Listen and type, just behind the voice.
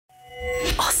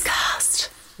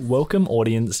Welcome,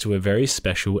 audience, to a very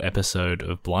special episode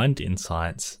of Blind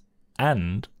Insights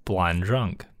and Blind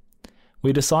Drunk.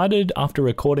 We decided after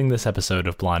recording this episode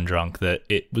of Blind Drunk that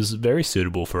it was very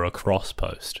suitable for a cross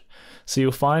post. So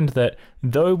you'll find that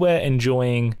though we're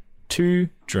enjoying 2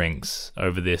 drinks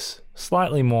over this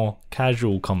slightly more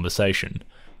casual conversation,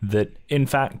 that in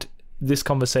fact this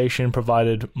conversation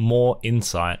provided more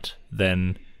insight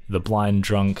than the Blind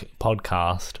Drunk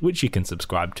podcast, which you can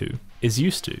subscribe to, is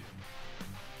used to.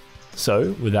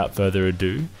 So, without further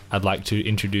ado, I'd like to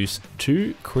introduce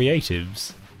 2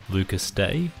 creatives, Lucas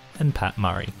Day and Pat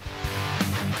Murray.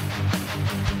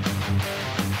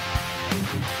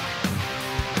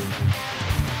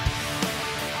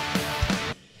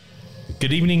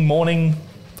 Good evening, morning,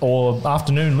 or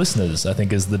afternoon, listeners, I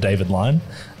think is the David line.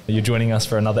 You're joining us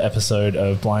for another episode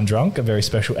of Blind Drunk, a very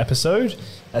special episode.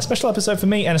 A special episode for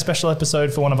me and a special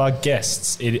episode for one of our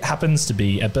guests. It happens to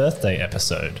be a birthday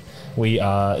episode. We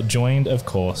are joined, of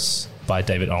course, by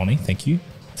David Olney. Thank you.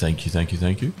 Thank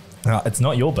you. It's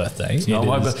not your birthday. It's not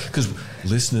my birthday. Because,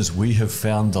 listeners, we have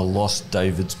found the lost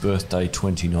David's Birthday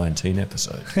 2019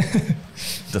 episode.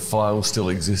 The file still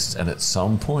exists, and at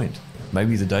some point,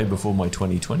 maybe the day before my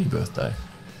 2020 birthday,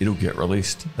 it'll get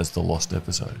released as the lost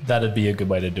episode. That'd be a good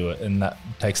way to do it, and that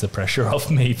takes the pressure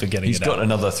off me for getting He's it out. got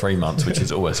another 3 months, which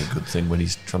is always a good thing when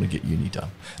he's trying to get uni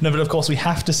done. No, but of course we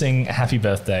have to sing Happy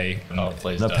Birthday. Oh,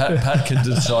 please No, don't. Pat can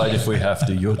decide if we have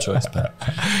to. Your choice, Pat.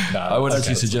 No, I would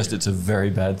actually okay. suggest it's a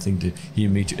very bad thing to hear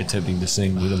me attempting to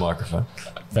sing with a microphone.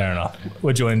 Fair enough.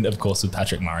 We're joined, of course, with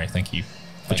Patrick Murray. Thank you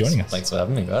for joining us. Thanks for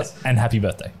having me, guys. And happy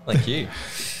birthday. Thank you.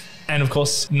 And of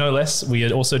course, no less, we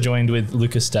are also joined with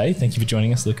Lucas Day. Thank you for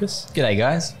joining us, Lucas. G'day,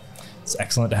 guys. It's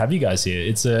excellent to have you guys here.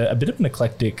 It's a bit of an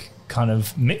eclectic kind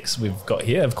of mix we've got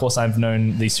here. Of course, I've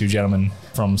known these 2 gentlemen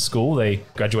from school. They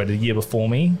graduated a year before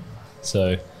me.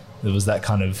 So there was that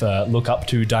kind of look up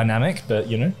to dynamic. But,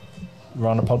 you know, we're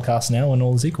on a podcast now and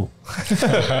all is equal.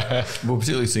 Well,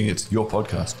 particularly seeing it's your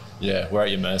podcast. Yeah, we're at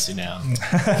your mercy now.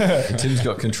 And Tim's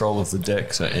got control of the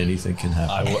deck, so anything can happen.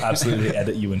 I will absolutely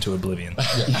edit you into oblivion.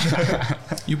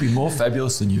 You'll be more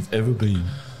fabulous than you've ever been.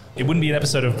 It wouldn't be an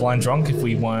episode of Blind Drunk if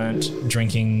we weren't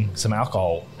drinking some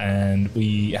alcohol. And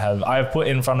I have put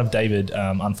in front of David,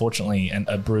 unfortunately,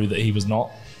 a brew that he was not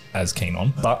as keen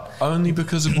on. But Only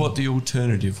because of what the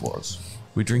alternative was.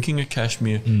 We're drinking a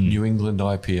Cashmere New England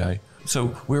IPA.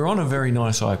 So we're on a very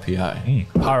nice IPA.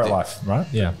 Pirate Life, right?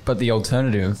 Yeah. But the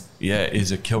alternative, Yeah,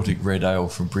 is a Celtic Red Ale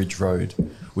from Bridge Road,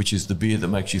 which is the beer that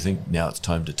makes you think, now it's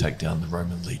time to take down the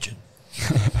Roman Legion.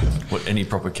 What any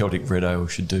proper Celtic Red Ale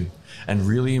should do. And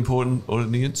really important,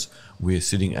 audience, we're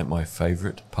sitting at my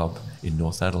favourite pub in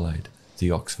North Adelaide, the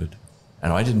Oxford.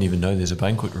 And I didn't even know there's a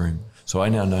banquet room, so I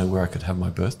now know where I could have my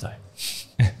birthday.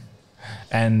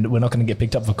 And we're not going to get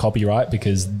picked up for copyright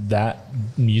because that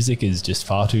music is just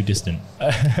far too distant.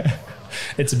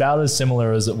 It's about as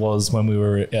similar as it was when we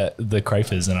were at the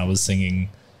Crafers and I was singing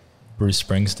Bruce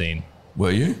Springsteen.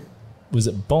 Were you? Was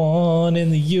it Born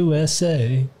in the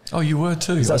USA? Oh, you were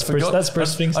too. That's Bruce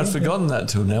Springsteen? I'd forgotten that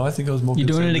till now. I think I was more you're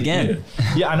doing it concerned again.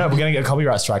 with Yeah, I know. We're going to get a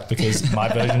copyright strike because my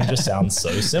version just sounds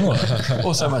so similar. you.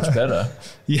 Or so much better.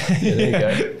 Yeah,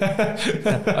 There you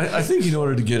go. I think in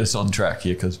order to get us on track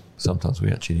here, because sometimes we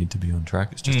actually need to be on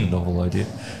track, it's just a novel idea.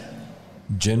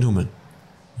 Gentlemen,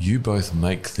 you both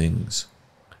make things.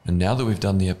 And now that we've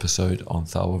done the episode on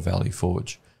Tharwa Valley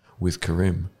Forge with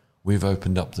Karim, we've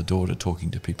opened up the door to talking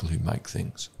to people who make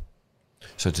things.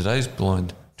 So today's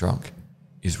Blind Drunk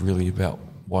is really about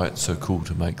why it's so cool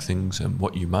to make things and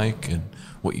what you make and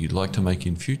what you'd like to make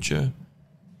in future,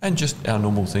 and just our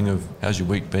normal thing of how's your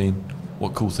week been,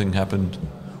 what cool thing happened,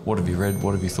 what have you read,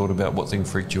 what have you thought about, what thing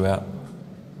freaked you out.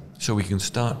 So we can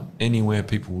start anywhere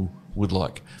people would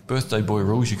like. Birthday boy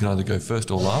rules, you can either go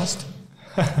first or last.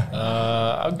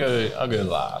 I'll go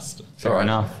last. Fair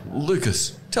enough.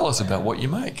 Lucas, tell us about what you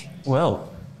make.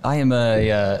 Well, I am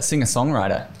a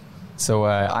singer-songwriter, so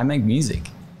I make music.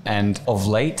 And of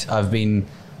late, I've been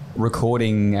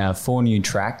recording 4 new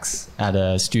tracks at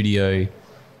a studio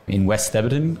in West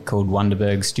Theberton called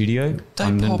Wonderberg Studio.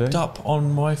 They popped up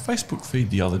on my Facebook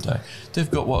feed the other day. They've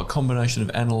got, a combination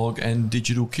of analog and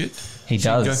digital kit? He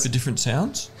So you does. go for different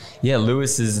sounds? Yeah,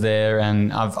 Lewis is there,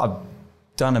 and I've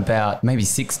done about maybe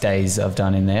 6 days I've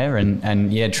done in there,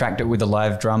 and yeah, tracked it with a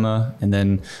live drummer, and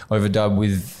then overdubbed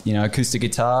with acoustic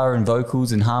guitar and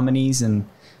vocals and harmonies, and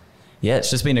yeah,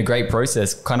 it's just been a great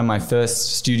process. Kind of my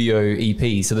first studio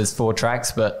EP. So there's 4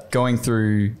 tracks, but going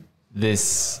through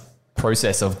this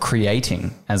process of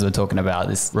creating, as we're talking about,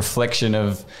 this reflection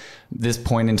of this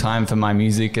point in time for my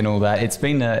music and all that, it's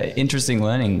been an interesting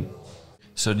learning.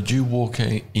 So did you walk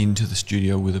into the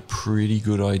studio with a pretty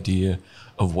good idea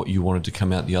of what you wanted to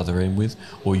come out the other end with,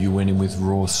 or you went in with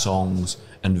raw songs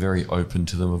and very open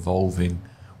to them evolving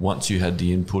once you had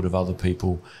the input of other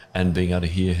people and being able to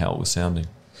hear how it was sounding?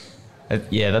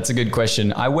 Yeah, that's a good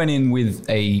question. I went in with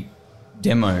a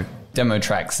demo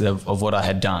tracks of what I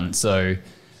had done. So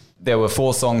there were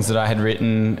 4 songs that I had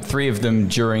written, 3 of them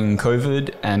during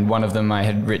COVID, and one of them I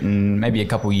had written maybe a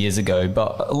couple years ago,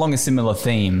 but along a similar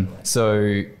theme.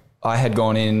 So I had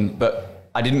gone in, but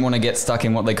I didn't want to get stuck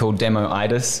in what they call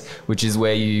demo-itis, which is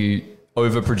where you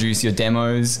overproduce your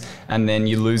demos and then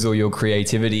you lose all your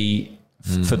creativity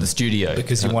for the studio.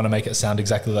 Because you want to make it sound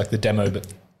exactly like the demo, but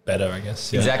better, I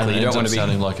guess. Yeah. Exactly. And You don't it want ends to up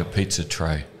be sounding like a pizza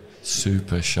tray,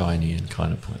 super shiny and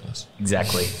kind of pointless.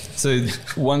 Exactly. So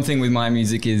one thing with my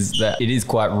music is that it is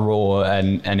quite raw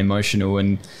and emotional,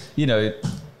 and you know,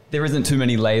 there isn't too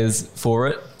many layers for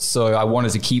it. So I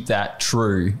wanted to keep that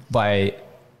true by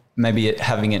maybe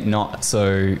having it not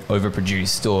so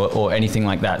overproduced or anything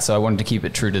like that. So I wanted to keep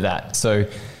it true to that. So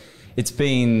it's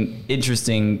been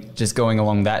interesting just going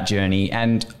along that journey.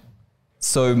 And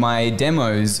so my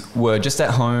demos were just at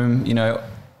home, you know,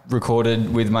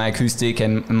 recorded with my acoustic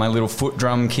and my little foot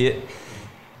drum kit,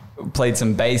 played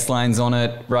some bass lines on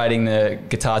it, writing the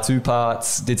guitar 2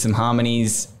 parts, did some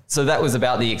harmonies. So that was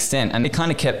about the extent. And it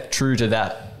kind of kept true to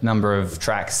that number of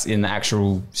tracks in the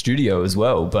actual studio as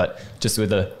well, but just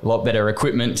with a lot better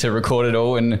equipment to record it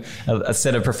all and a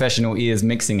set of professional ears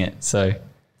mixing it. So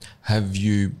have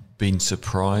you been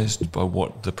surprised by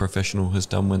what the professional has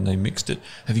done when they mixed it?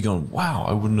 Have you gone, wow,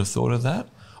 I wouldn't have thought of that?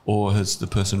 Or has the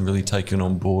person really taken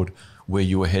on board where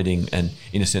you were heading and,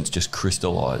 in a sense, just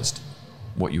crystallized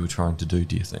what you were trying to do,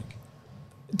 do you think?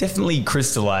 Definitely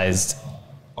crystallized.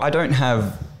 I don't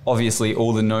have, obviously,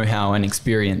 all the know-how and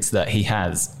experience that he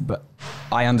has, but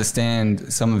I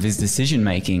understand some of his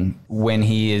decision-making when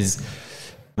he is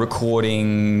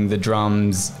recording the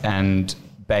drums and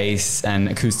bass and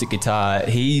acoustic guitar.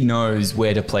 He knows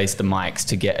where to place the mics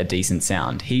to get a decent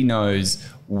sound. He knows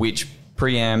which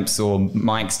preamps or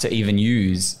mics to even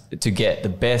use to get the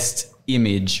best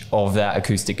image of that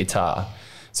acoustic guitar.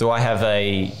 So I have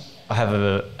a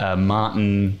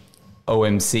Martin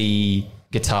OMC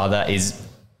guitar that is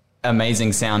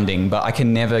amazing sounding, but I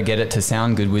can never get it to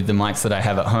sound good with the mics that I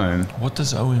have at home. What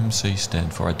does OMC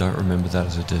stand for? I don't remember that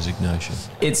as a designation.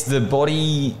 It's the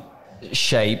body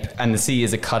shape and the C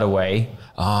is a cutaway.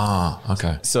 Ah,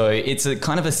 okay. So it's a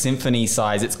kind of a symphony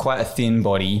size. It's quite a thin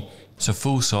body. So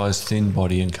full size, thin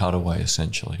body and cutaway,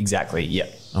 essentially. Exactly, yeah.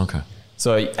 Okay.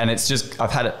 So, and it's just, I've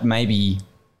had it maybe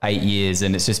 8 years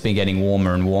and it's just been getting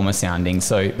warmer and warmer sounding.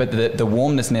 So, but the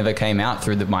warmness never came out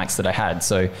through the mics that I had.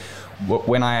 So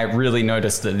when I really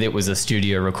noticed that it was a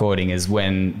studio recording is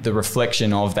when the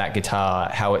reflection of that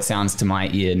guitar, how it sounds to my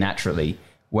ear naturally,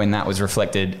 when that was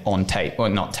reflected on tape, or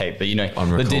not tape, but you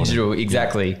know, the digital,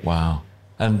 exactly. Yeah. Wow.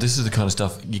 And this is the kind of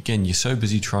stuff, again, you're so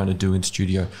busy trying to do in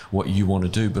studio what you want to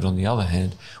do. But on the other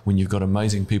hand, when you've got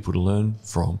amazing people to learn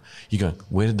from, you go,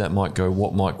 where did that mic go?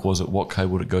 What mic was it? What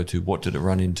cable did it go to? What did it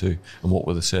run into? And what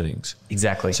were the settings?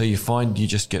 Exactly. So you find you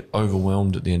just get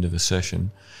overwhelmed at the end of a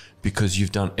session because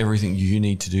you've done everything you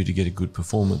need to do to get a good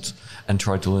performance and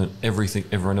tried to learn everything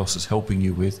everyone else is helping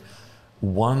you with.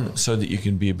 One, so that you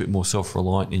can be a bit more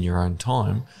self-reliant in your own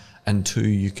time. And 2,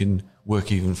 you can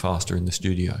work even faster in the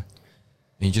studio.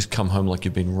 And you just come home like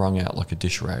you've been wrung out like a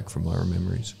dish rag from my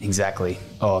memories. Exactly.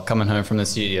 Oh, coming home from the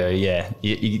studio, yeah,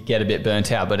 you get a bit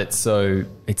burnt out, but it's so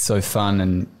fun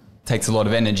and takes a lot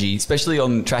of energy, especially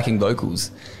on tracking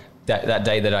vocals. That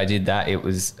day that I did that,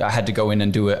 I had to go in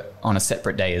and do it on a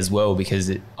separate day as well because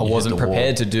I wasn't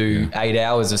prepared to do 8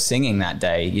 hours of singing that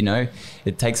day. You know,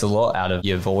 it takes a lot out of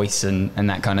your voice and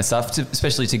that kind of stuff,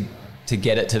 especially to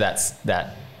get it to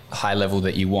that high level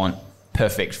that you want.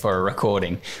 Perfect for a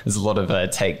recording. There's a lot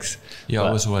of takes. Yeah,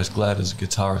 I was always glad as a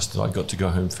guitarist that I got to go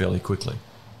home fairly quickly.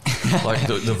 Like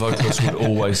the vocalist would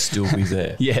always still be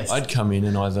there. Yes. I'd come in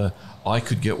and either I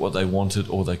could get what they wanted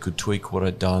or they could tweak what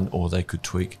I'd done or they could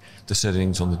tweak the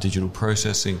settings on the digital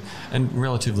processing. And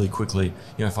relatively quickly,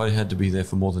 you know, if I had to be there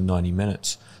for more than 90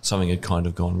 minutes, something had kind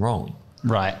of gone wrong.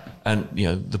 Right. And, you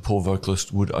know, the poor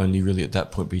vocalist would only really at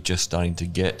that point be just starting to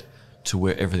get to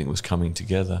where everything was coming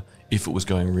together if it was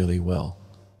going really well.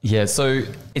 Yeah, so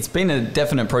it's been a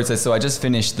definite process. So I just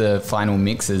finished the final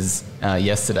mixes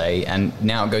yesterday and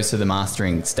now it goes to the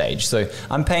mastering stage. So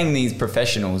I'm paying these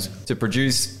professionals to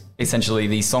produce essentially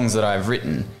these songs that I've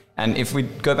written. And if we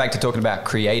go back to talking about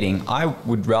creating, I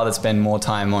would rather spend more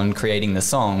time on creating the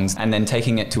songs and then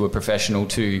taking it to a professional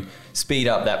to speed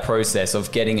up that process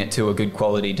of getting it to a good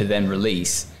quality to then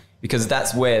release because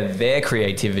that's where their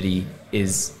creativity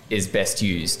is best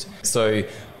used. So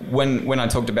when I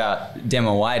talked about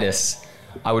demoitis,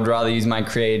 I would rather use my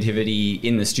creativity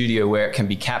in the studio where it can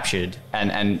be captured,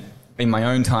 and in my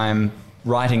own time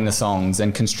writing the songs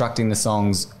and constructing the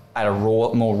songs at a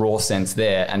more raw sense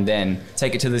there, and then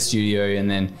take it to the studio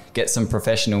and then get some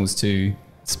professionals to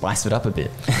spice it up a bit.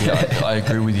 Yeah, I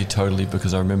agree with you totally,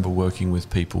 because I remember working with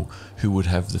people who would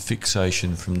have the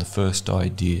fixation from the first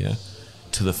idea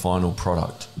to the final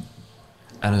product.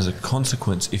 And as a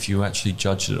consequence, if you actually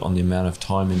judged it on the amount of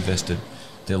time invested,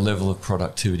 their level of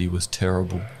productivity was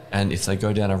terrible. And if they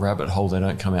go down a rabbit hole, they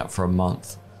don't come out for a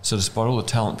month. So despite all the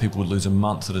talent, people would lose a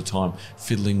month at a time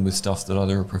fiddling with stuff that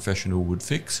either a professional would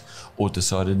fix or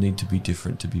decided need to be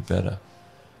different to be better.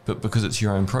 But because it's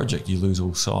your own project, you lose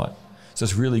all sight. So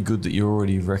it's really good that you're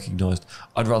already recognised.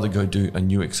 I'd rather go do a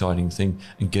new exciting thing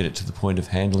and get it to the point of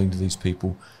handling to these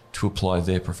people to apply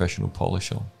their professional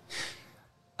polish on.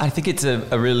 I think it's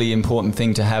a really important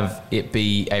thing to have it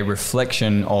be a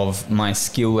reflection of my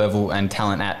skill level and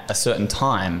talent at a certain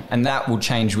time. And that will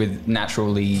change with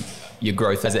naturally your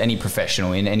growth as any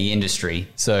professional in any industry.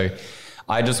 So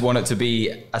I just want it to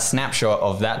be a snapshot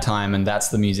of that time, and that's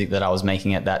the music that I was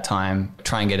making at that time.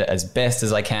 Try and get it as best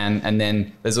as I can, and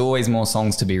then there's always more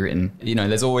songs to be written. You know,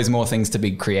 there's always more things to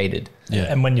be created. Yeah.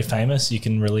 And when you're famous, you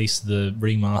can release the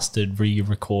remastered,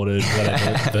 re-recorded,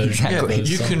 whatever version of Yeah, those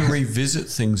you songs. can revisit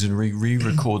things and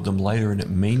re-record them later, and it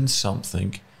means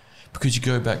something. Because you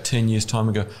go back 10 years' time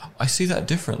and go, I see that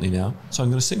differently now, so I'm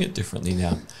going to sing it differently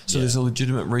now. So there's a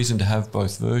legitimate reason to have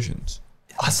both versions.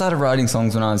 I started writing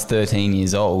songs when I was 13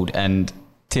 years old, and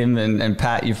Tim and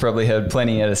Pat, you've probably heard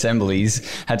plenty at assemblies,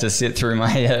 had to sit through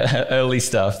my early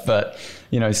stuff, but,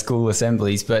 you know, school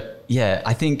assemblies. But yeah,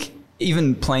 I think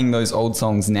even playing those old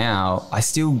songs now, I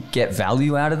still get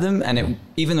value out of them. And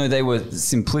even though they were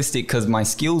simplistic because my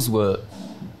skills were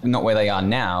not where they are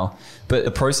now, but the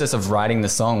process of writing the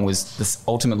song was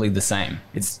ultimately the same.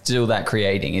 It's still that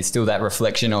creating. It's still that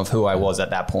reflection of who I was at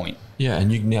that point. Yeah,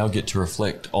 and you now get to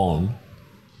reflect on,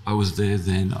 I was there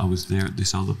then, I was there at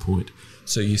this other point.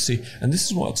 So you see, and this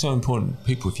is why it's so important,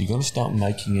 people, if you're going to start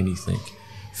making anything,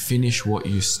 finish what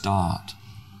you start.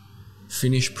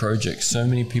 Finish projects. So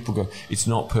many people go, it's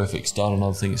not perfect, start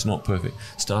another thing, it's not perfect,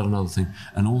 start another thing.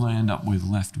 And all they end up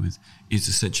left with is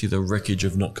essentially the wreckage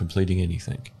of not completing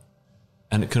anything.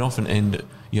 And it can often end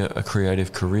a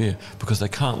creative career because they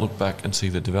can't look back and see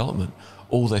the development.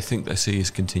 All they think they see is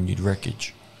continued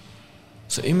wreckage.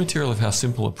 So immaterial of how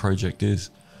simple a project is,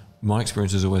 my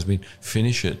experience has always been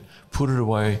finish it, put it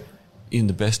away in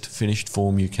the best finished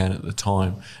form you can at the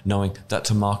time, knowing that's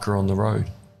a marker on the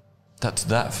road. That's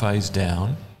that phase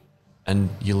down, and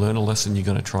you learn a lesson, you're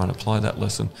going to try and apply that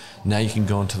lesson. Now you can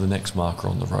go on to the next marker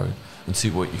on the road and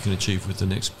see what you can achieve with the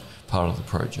next part of the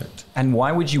project. And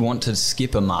why would you want to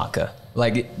skip a marker?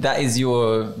 Like, that is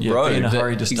your road. Be in a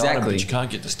hurry to start Exactly. but you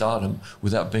can't get to stardom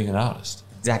without being an artist.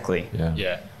 Exactly.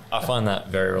 Yeah, I find that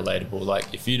very relatable.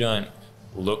 Like, if you don't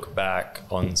look back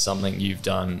on something you've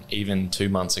done even 2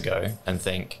 months ago and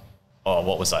think, oh,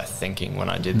 what was I thinking when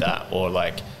I did that? Or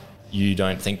like, you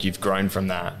don't think you've grown from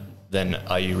that, then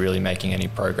are you really making any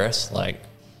progress? Like,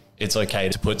 it's okay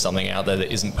to put something out there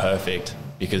that isn't perfect,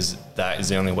 because that is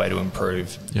the only way to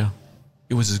improve. Yeah.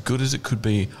 It was as good as it could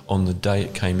be on the day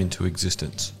it came into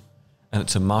existence. And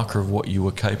it's a marker of what you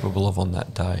were capable of on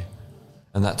that day.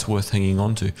 And that's worth hanging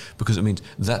on to, because it means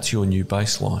that's your new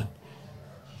baseline.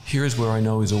 Here is where I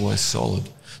know is always solid.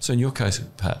 So in your case,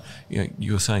 Pat,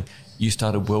 you were saying you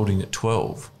started welding at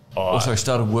 12. Also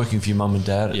started working for your mum and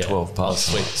dad at 12 I was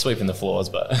past. sweeping the floors,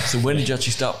 but So when did you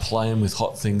actually start playing with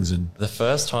hot things? And the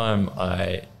first time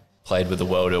I played with a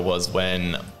welder was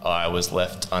when I was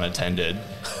left unattended,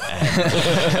 and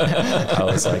I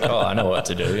was like, oh, I know what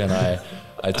to do. And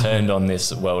I turned on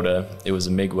this welder. It was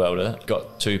a MIG welder.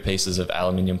 Got 2 pieces of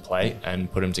aluminium plate and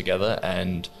put them together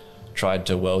and tried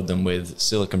to weld them with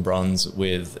silicon bronze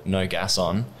with no gas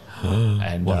on.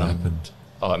 And what happened?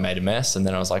 Oh, it made a mess, and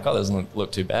then I was like, oh, that doesn't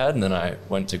look too bad. And then I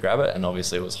went to grab it, and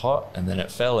obviously it was hot, and then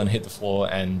it fell and hit the floor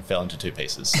and fell into 2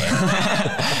 pieces.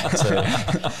 So,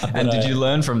 And did you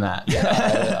learn from that?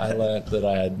 I learned that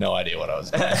I had no idea what I was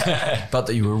doing. But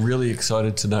that you were really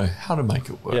excited to know how to make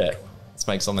it work. Yeah, let's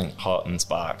make something hot and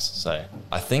sparks. So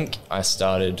I think I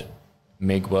started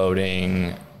MIG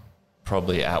welding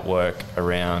probably at work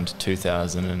around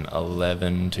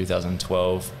 2011,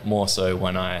 2012, more so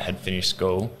when I had finished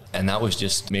school. And that was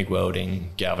just MIG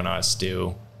welding, galvanized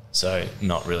steel, so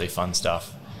not really fun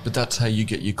stuff. But that's how you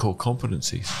get your core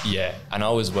competencies. Yeah, and I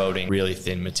was welding really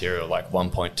thin material, like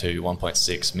 1.2,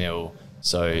 1.6 mil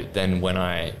So then when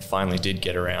I finally did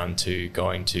get around to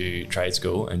going to trade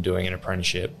school and doing an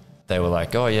apprenticeship, they were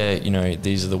like, oh yeah,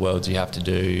 these are the welds you have to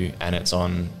do, and it's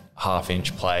on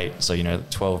 1/2-inch plate, so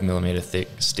 12 millimeter thick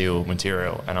steel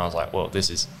material. And I was like, well, this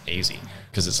is easy,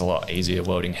 because it's a lot easier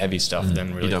welding heavy stuff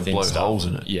than really You don't thin blow stuff. holes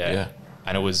in it. Yeah.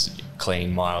 And it was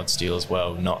clean, mild steel as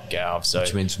well, not galv. So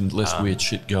Which means less weird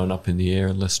shit going up in the air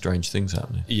and less strange things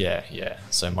happening. yeah,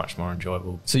 so much more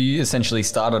enjoyable. So you essentially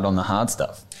started on the hard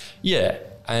stuff. Yeah,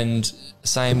 and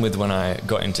same with when I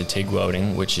got into TIG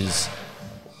welding, which is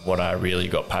what I really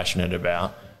got passionate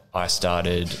about. I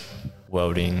started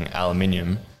welding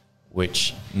aluminium,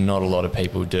 which not a lot of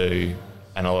people do,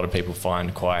 and a lot of people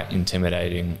find quite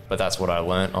intimidating, but that's what I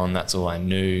learnt on. That's all I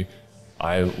knew.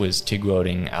 I was TIG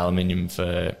welding aluminium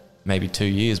for maybe 2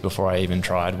 years before I even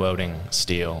tried welding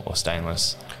steel or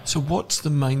stainless. So what's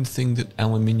the main thing that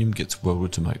aluminium gets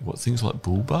welded to make? What, things like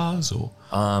bull bars, or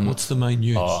what's the main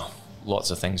use? Oh,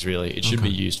 lots of things really. It should be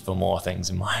used for more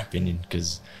things in my opinion,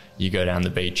 because you go down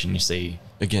the beach and you see...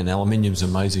 Again, aluminium's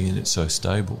amazing and it's so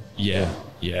stable. Yeah.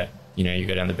 You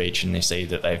go down the beach and you see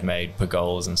that they've made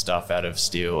pergolas and stuff out of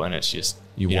steel, and it's just...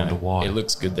 You wonder why. It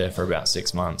looks good there for about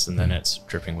 6 months, and then it's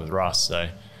dripping with rust. So,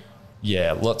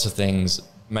 yeah, lots of things.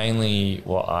 Mainly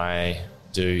what I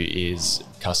do is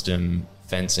custom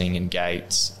fencing and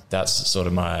gates. That's sort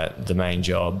of the main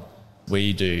job.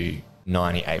 We do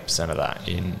 98% of that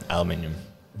in aluminium.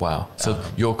 Wow. So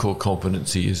your core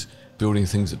competency is building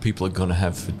things that people are going to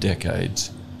have for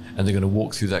decades, and they're going to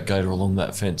walk through that gate or along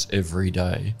that fence every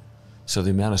day. So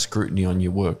the amount of scrutiny on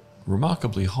your work,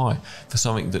 remarkably high for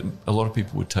something that a lot of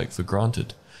people would take for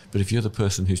granted. But if you're the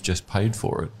person who's just paid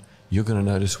for it, you're going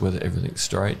to notice whether everything's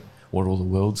straight, what all the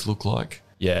welds look like.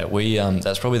 Yeah, we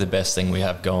that's probably the best thing we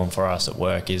have going for us at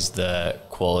work, is the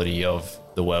quality of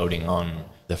the welding on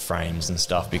the frames and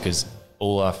stuff, because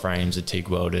all our frames are TIG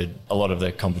welded. A lot of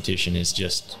the competition is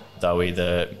just they'll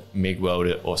either MIG weld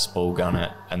it or spool gun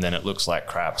it, and then it looks like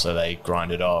crap, so they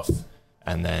grind it off,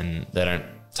 and then they don't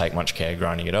take much care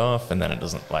grinding it off, and then it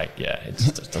doesn't it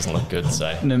just doesn't look good.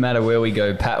 So No matter where we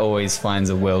go, Pat always finds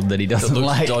a weld that he doesn't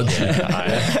like. Dodgy.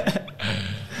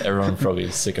 everyone's probably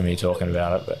sick of me talking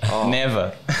about it, but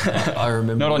Never. I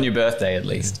remember Not on your birthday, at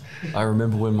least. I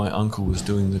remember when my uncle was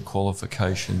doing the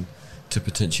qualification to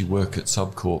potentially work at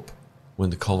Subcorp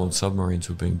when the Collins submarines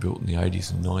were being built in the 80s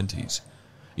and 90s.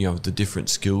 The different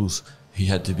skills he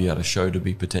had to be able to show to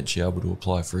be potentially able to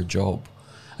apply for a job.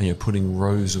 And putting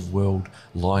rows of weld,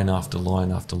 line after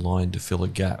line after line, to fill a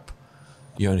gap.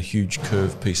 And a huge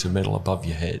curved piece of metal above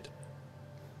your head.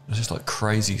 It's just like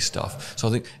crazy stuff. So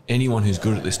I think anyone who's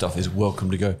good at this stuff is welcome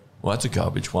to go, well, that's a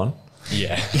garbage one.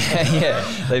 yeah.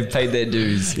 Yeah, they've paid their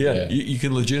dues. Yeah. You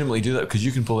can legitimately do that, because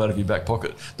you can pull out of your back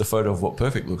pocket the photo of what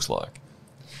perfect looks like.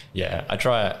 Yeah, I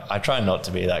try not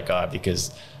to be that guy,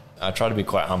 because I try to be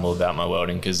quite humble about my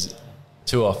welding, because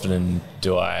too often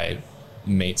do I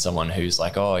meet someone who's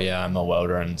like, oh yeah, I'm a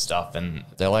welder and stuff, and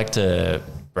they like to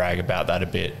brag about that a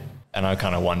bit, and I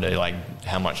kind of wonder,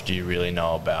 how much do you really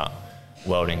know about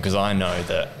welding? Because I know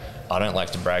that I don't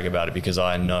like to brag about it, because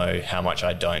I know how much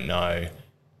I don't know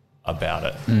about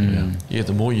it. Yeah,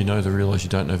 the more you know, the realize you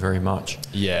don't know very much.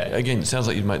 Yeah. Again, it sounds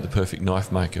like you'd make the perfect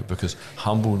knife maker, because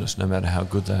humbleness, no matter how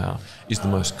good they are, is the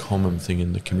most common thing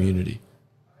in the community.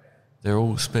 They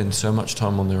all spend so much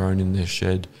time on their own in their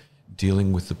shed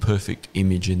dealing with the perfect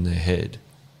image in their head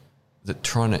that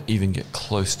trying to even get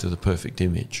close to the perfect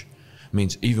image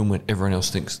means even when everyone else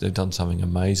thinks they've done something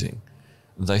amazing,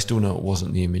 they still know it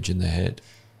wasn't the image in their head.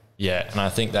 Yeah, and I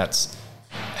think that's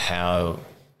how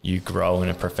you grow in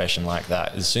a profession like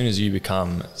that. As soon as you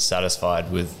become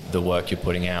satisfied with the work you're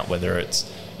putting out, whether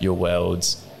it's your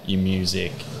welds, your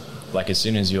music, as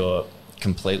soon as you're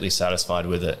completely satisfied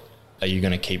with it, are you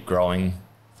going to keep growing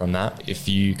from that? If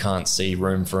you can't see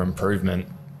room for improvement,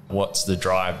 what's the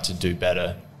drive to do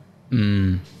better?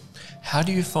 How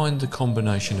do you find the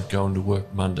combination of going to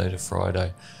work Monday to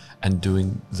Friday and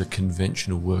doing the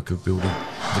conventional work of building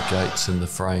the gates and the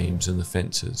frames and the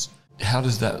fences? How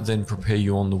does that then prepare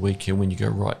you on the weekend when you go,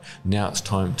 right, now it's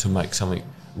time to make something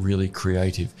really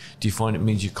creative? Do you find it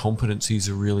means your competencies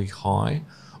are really high,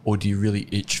 or do you really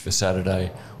itch for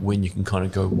Saturday when you can kind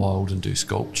of go wild and do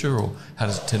sculpture? Or how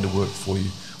does it tend to work for you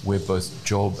where both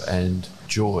job and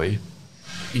joy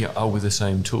are with the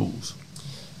same tools?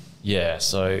 Yeah,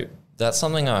 so that's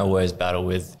something I always battle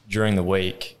with during the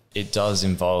week. It does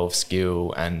involve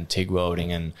skill and TIG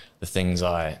welding and the things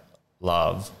I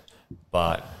love,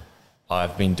 but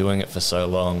I've been doing it for so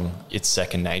long, it's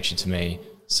second nature to me.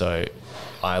 So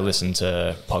I listen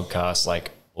to podcasts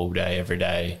all day, every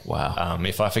day. Wow.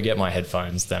 If I forget my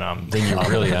headphones, then Then you're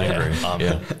really yeah, angry.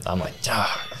 I'm like,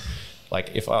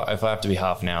 Like if I have to be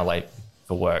half an hour late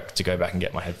for work to go back and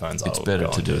get my headphones, It's I'll better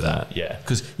go to and do that. Yeah.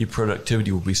 Because your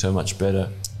productivity will be so much better.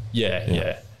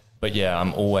 Yeah. But yeah,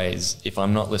 I'm always, if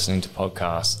I'm not listening to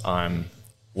podcasts, I'm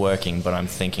working, but I'm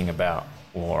thinking about,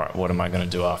 or what am I going to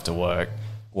do after work?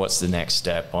 What's the next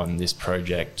step on this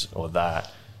project or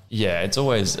that? Yeah, it's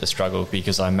always a struggle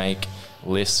because I make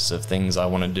lists of things I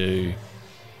want to do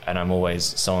and I'm always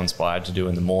so inspired to do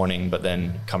in the morning, but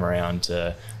then come around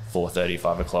to 4:30,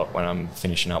 5 o'clock when I'm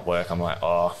finishing up work, I'm like,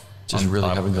 Just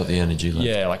haven't got the energy left.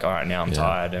 Yeah, like, all right, now I'm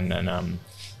tired. And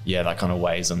that kind of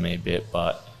weighs on me a bit.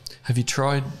 But have you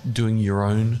tried doing your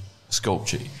own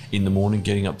sculpture in the morning,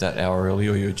 getting up that hour early,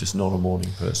 or you're just not a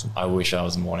morning person? I wish I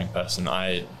was a morning person.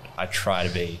 I try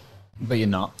to be. But you're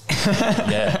not.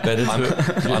 Yeah, Better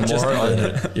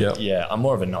I'm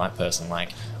more of a night person. Like,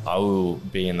 I will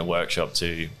be in the workshop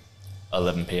to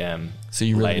 11 p.m. So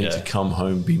you really later. need to come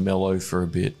home, be mellow for a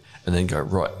bit, and then go,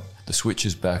 right, the switch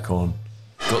is back on,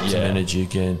 got some energy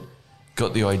again,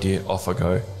 got the idea, off I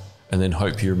go, and then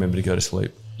hope you remember to go to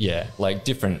sleep. Yeah, like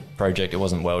different project. It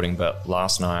wasn't welding, but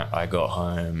last night I got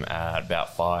home at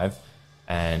about 5,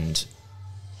 and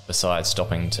besides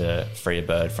stopping to free a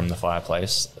bird from the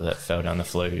fireplace that fell down the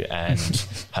flue and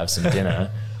have some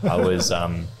dinner, I was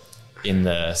in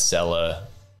the cellar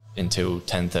until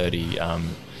 10:30,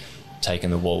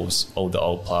 taking the walls, all the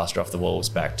old plaster off the walls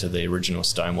back to the original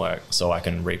stonework so I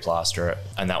can replaster it.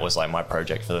 And that was like my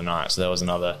project for the night. So there was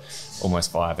another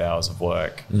almost 5 hours of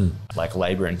work, like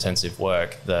labor intensive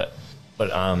work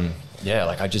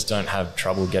like I just don't have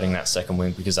trouble getting that second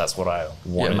wind because that's what I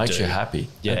want to do. It makes you happy.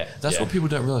 Yeah. And that's what people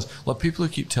don't realize. Like, people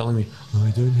who keep telling me,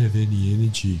 I don't have any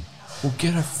energy. Well,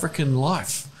 get a freaking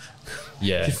life.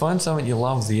 Yeah. If you find something you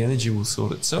love, the energy will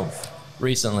sort itself.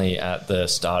 Recently, at the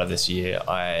start of this year,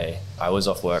 I was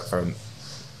off work for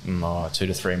 2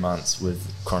 to 3 months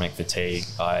with chronic fatigue.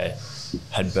 I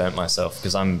had burnt myself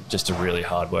because I'm just a really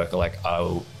hard worker. Like,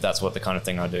 that's what the kind of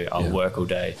thing I do. I'll work all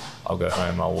day. I'll go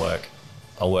home. I'll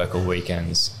work all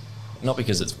weekends. Not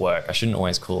because it's work. I shouldn't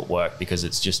always call it work because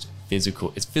it's just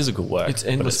physical. It's physical work. It's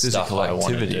endless physical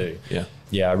activity.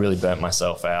 Yeah, I really burnt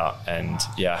myself out. And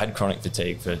I had chronic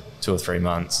fatigue for 2 or 3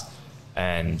 months.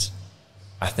 And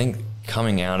I think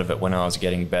coming out of it when I was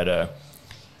getting better,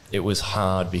 it was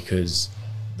hard because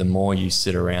the more you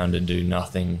sit around and do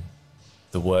nothing,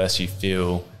 the worse you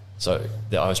feel. So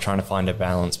I was trying to find a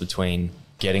balance between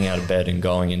getting out of bed and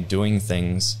going and doing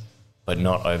things, but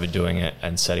not overdoing it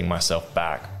and setting myself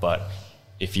back. But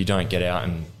if you don't get out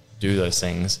and do those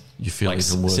things, you feel like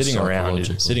even worse.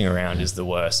 Sitting around is the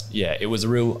worst. Yeah, it was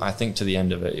I think to the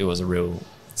end of it, it was a real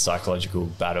psychological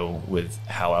battle with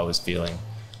how I was feeling,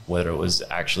 whether it was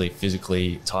actually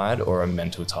physically tired or a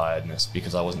mental tiredness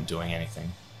because I wasn't doing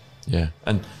anything. Yeah,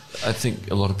 and I think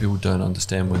a lot of people don't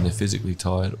understand when they're physically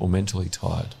tired or mentally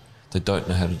tired. They don't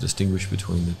know how to distinguish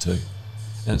between the two.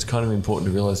 And it's kind of important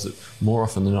to realise that more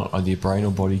often than not, either your brain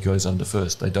or body goes under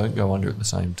first. They don't go under at the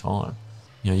same time.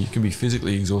 You can be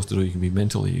physically exhausted or you can be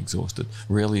mentally exhausted.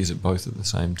 Rarely is it both at the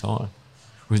same time.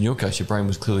 Whereas in your case, your brain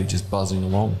was clearly just buzzing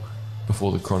along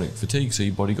before the chronic fatigue, so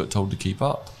your body got told to keep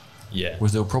up. Yeah.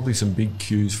 Whereas there were probably some big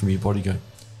cues from your body going,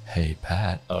 hey,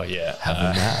 Pat, oh yeah, have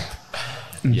a nap.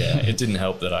 Yeah, it didn't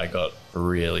help that I got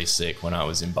really sick when I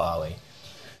was in Bali.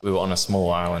 We were on a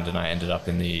small island and I ended up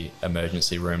in the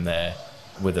emergency room there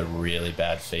with a really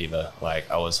bad fever.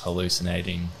 Like, I was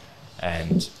hallucinating,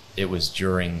 and it was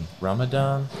during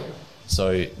Ramadan.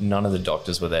 So none of the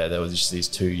doctors were there. There was just these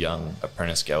 2 young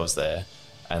apprentice girls there,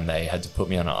 and they had to put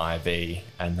me on an IV,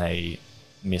 and they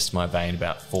missed my vein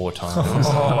about 4 times.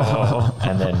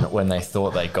 And then when they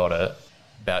thought they got it,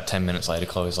 about 10 minutes later,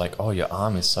 Chloe's like, oh, your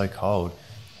arm is so cold.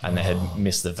 And they had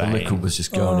missed the vein. The liquid was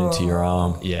just going into your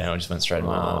arm. Yeah, and it just went straight in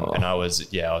my arm. And I was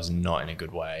not in a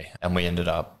good way. And we ended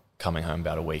up coming home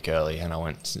about a week early, and I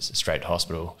went straight to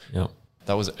hospital. Yep.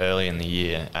 That was early in the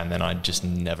year, and then I just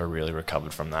never really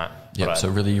recovered from that. Yep, so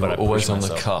really you were always on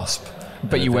the cusp.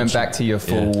 But you went back to your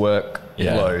full work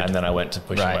load. And then I went to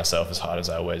pushing myself as hard as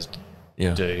I always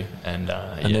do. And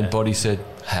then body said,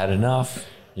 had enough.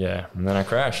 Yeah, and then I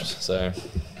crashed, so...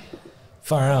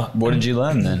 Far out. What did you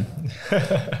learn then?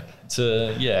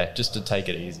 Just to take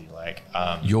it easy. Like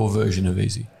your version of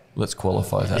easy. Let's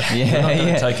qualify that.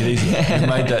 Take it easy. You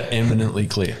made that eminently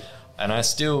clear. And I'm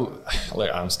still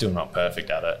not perfect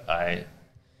at it.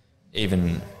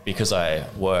 Even because I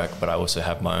work, but I also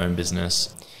have my own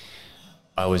business.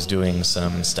 I was doing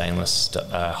some stainless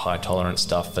high tolerance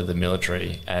stuff for the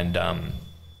military, and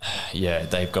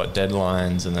they've got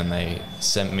deadlines, and then they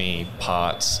sent me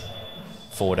parts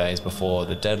 4 days before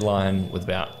the deadline with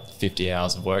about 50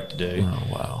 hours of work to do. Oh,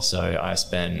 wow. So I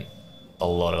spent a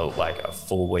lot of like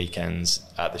full weekends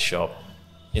at the shop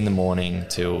in the morning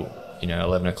till,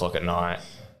 11 o'clock at night,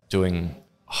 doing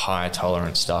high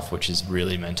tolerance stuff, which is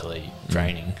really mentally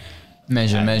draining.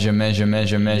 Measure,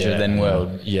 then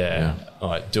weld. Yeah. All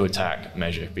right, do a tack,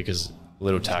 measure, because a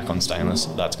little tack on stainless,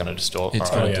 that's going to distort. It's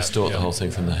going to distort the whole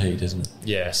thing from the heat, isn't it?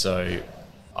 Yeah, so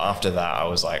after that, I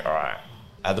was like, all right,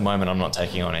 at the moment, I'm not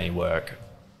taking on any work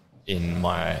in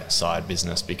my side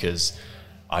business because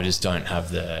I just don't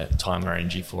have the time or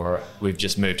energy for it. We've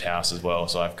just moved house as well,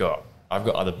 so I've got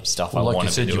other stuff I want to be doing. Like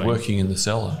you said, you're working in the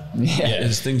cellar. Yeah.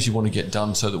 There's things you want to get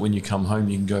done so that when you come home,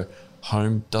 you can go,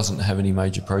 home doesn't have any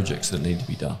major projects that need to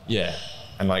be done. Yeah,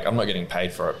 and like I'm not getting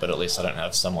paid for it, but at least I don't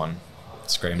have someone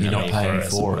screaming You're at not me paying for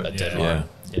for a it. deadline.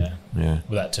 Yeah. With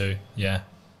that too, yeah.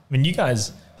 I mean, you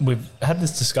guys, we've had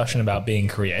this discussion about being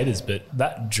creators, but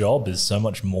that job is so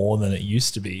much more than it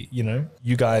used to be.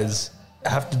 You guys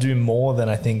have to do more than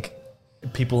I think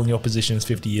people in your positions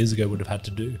 50 years ago would have had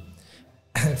to do.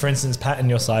 For instance, Pat, in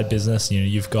your side business,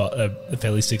 you've got a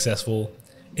fairly successful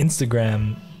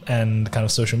Instagram and kind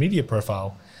of social media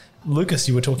profile. Lucas,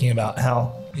 you were talking about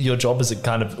how your job is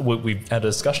we've had a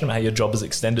discussion about how your job is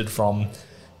extended from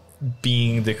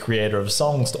being the creator of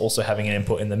songs to also having an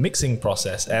input in the mixing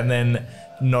process. And then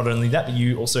not only that, but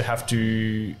you also have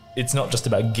to, it's not just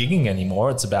about gigging anymore.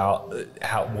 It's about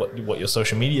what your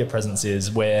social media presence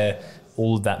is, where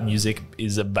all of that music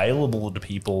is available to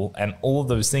people and all of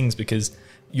those things, because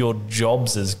your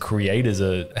jobs as creators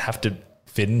have to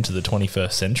fit into the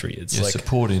 21st century. It's like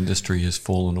support industry has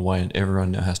fallen away and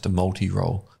everyone now has to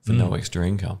multi-role for no extra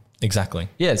income. Exactly.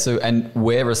 Yeah, and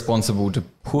we're responsible to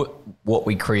put what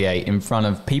we create in front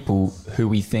of people who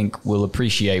we think will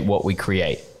appreciate what we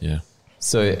create. Yeah.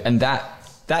 So, and that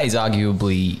is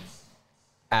arguably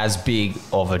as big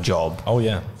of a job. Oh,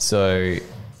 yeah. So,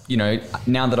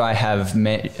 now that I have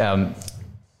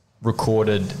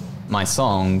recorded my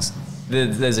songs,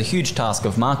 there's a huge task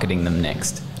of marketing them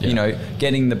next. Yeah.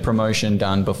 Getting the promotion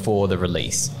done before the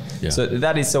release. Yeah. So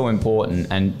that is so important,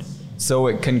 and so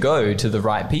it can go to the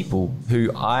right people who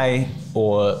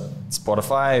or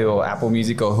Spotify or Apple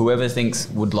Music or whoever thinks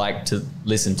would like to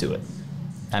listen to it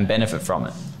and benefit from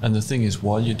it. And the thing is,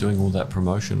 while you're doing all that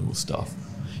promotional stuff,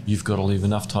 you've got to leave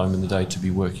enough time in the day to be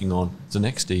working on the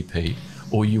next EP,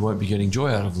 or you won't be getting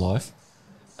joy out of life,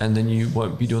 and then you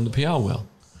won't be doing the PR well.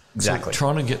 Exactly. So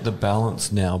trying to get the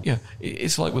balance now. Yeah,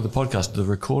 it's like with the podcast, the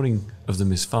recording of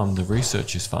them is fun, the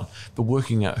research is fun, but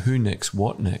working out who next,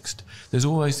 what next, there's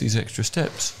always these extra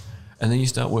steps. And then you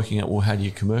start working out, well, how do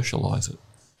you commercialize it?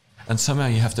 And somehow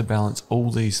you have to balance all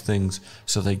these things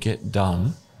so they get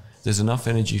done. There's enough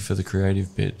energy for the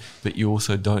creative bit, but you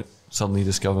also don't suddenly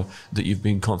discover that you've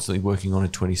been constantly working on a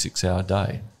 26-hour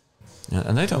day.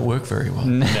 And they don't work very well.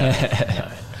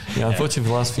 Unfortunately, for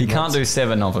the last few months... You can't do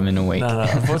 7 of them in a week. No.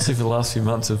 Unfortunately, for the last few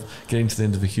months of getting to the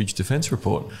end of a huge defence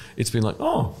report, it's been like,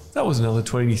 oh, that was another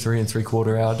 23 and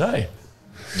 3/4 hour day.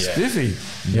 Yeah. Spiffy.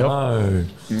 No.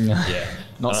 Yeah.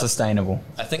 Not sustainable.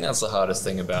 I think that's the hardest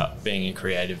thing about being a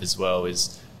creative as well,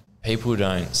 is people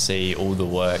don't see all the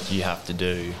work you have to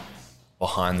do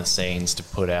behind the scenes to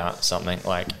put out something.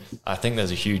 Like, I think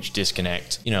there's a huge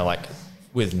disconnect, like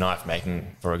with knife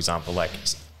making, for example. Like,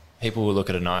 people will look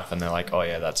at a knife and they're like, oh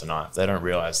yeah, that's a knife. They don't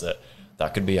realize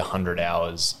that could be 100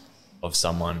 hours of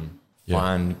someone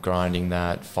fine grinding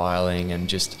that, filing, and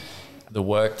just the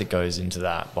work that goes into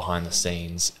that behind the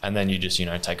scenes. And then you just,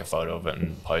 take a photo of it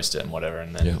and post it and whatever.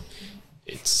 And then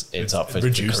it's up for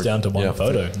reduced down to one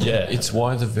photo. Yeah. It's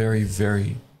why the very,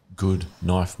 very good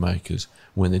knife makers,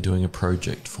 when they're doing a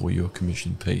project for your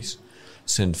commissioned piece,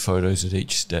 send photos at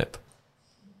each step.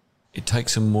 It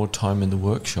takes them more time in the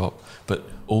workshop, but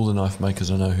all the knife makers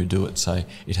I know who do it say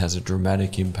it has a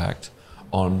dramatic impact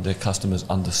on their customers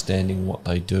understanding what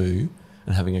they do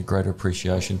and having a greater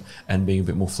appreciation and being a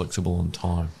bit more flexible on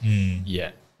time.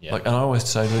 Yeah. And I always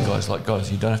say to the guys, guys,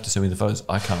 you don't have to send me the photos.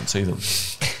 I can't see them.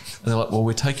 And they're like, well,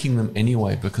 we're taking them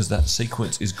anyway because that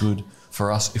sequence is good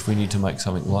for us if we need to make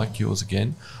something like yours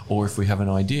again, or if we have an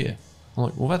idea. I'm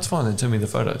like, well, that's fine. Then send me the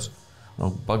photos. And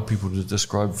I'll bug people to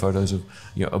describe photos of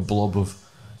a blob of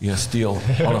steel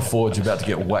on a forge about to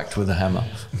get whacked with a hammer.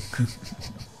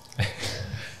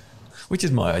 Which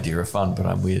is my idea of fun, but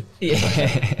I'm weird. Yeah.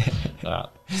 The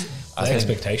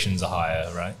expectations are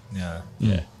higher, right? Yeah.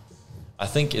 Yeah. I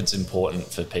think it's important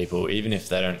for people, even if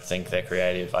they don't think they're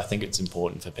creative, I think it's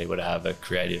important for people to have a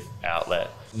creative outlet,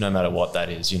 no matter what that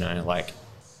is, like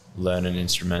learn an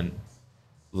instrument,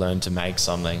 learn to make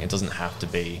something. It doesn't have to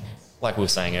be, like we were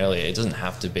saying earlier, it doesn't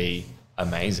have to be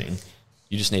amazing.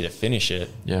 You just need to finish it,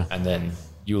 Yeah. and then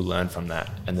you'll learn from that,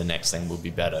 and the next thing will be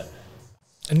better.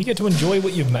 and you get to enjoy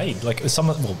what you've made. Like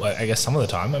I guess some of the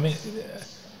time. I mean,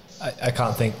 I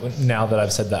can't think, now that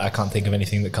I've said that, I can't think of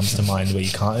anything that comes to mind where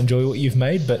you can't enjoy what you've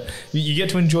made, but you get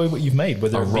to enjoy what you've made,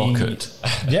 whether A it rocket.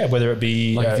 be whether it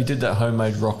be Like if you did that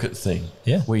homemade rocket thing,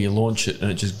 Yeah. where you launch it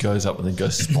and it just goes up and then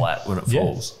goes splat when it Yeah.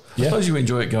 falls. I Yeah. suppose you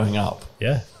enjoy it going up.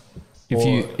 yeah.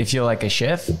 If you're like a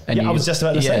chef, and Yeah, I was just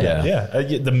about to say that. Yeah.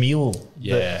 Yeah, the meal.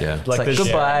 Yeah. Yeah. it's like the-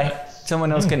 goodbye.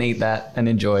 Someone else can eat that and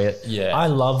enjoy it. Yeah. I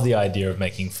love the idea of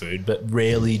making food, but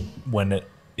rarely when it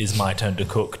is my turn to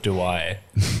cook do I.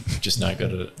 just not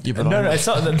good at it. Yeah, but No, it's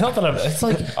not that I'm. It's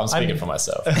like I'm speaking for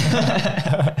myself.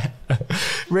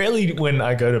 rarely when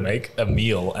I go to make a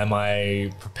meal am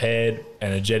I prepared,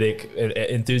 energetic,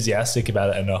 enthusiastic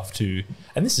about it enough to.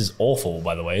 And this is awful,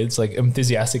 by the way. It's like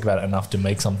enthusiastic about it enough to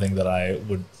make something that I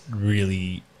would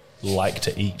really like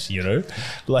to eat. You know,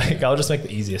 like I'll just make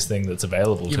the easiest thing that's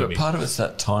available Yeah, to but me. part of it's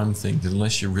that time thing that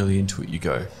unless you're really into it, you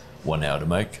go 1 hour to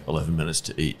make, 11 minutes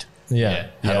to eat. Yeah,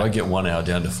 How do I get 1 hour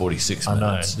down to 46 I know.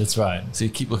 minutes? That's right. So you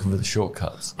keep looking for the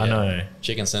shortcuts. I know.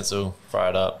 Chicken stencil, fry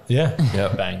it up, Yeah. Yeah.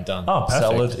 bang, done. Oh, perfect.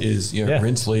 Salad is, Yeah.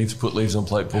 rinse leaves, put leaves on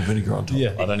plate, pour vinegar on top.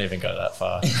 Yeah. I don't even go that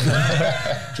far.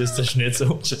 Just a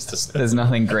schnitzel. Just a There's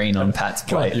nothing green on Pat's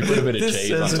plate. You put a bit of This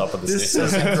cheese on says top of the This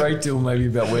stencil. says a great deal maybe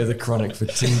about where the chronic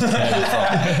fatigue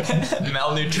came from.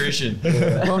 Malnutrition.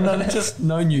 Well, no, just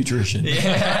no nutrition.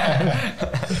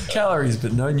 Calories,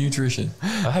 but no nutrition.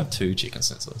 I have 2 chicken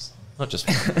stencils, not just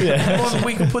one. Well,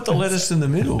 we can put the lettuce in the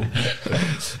middle.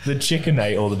 The chicken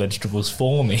ate all the vegetables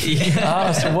for me.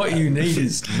 So what you need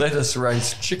is lettuce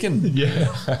raised chicken.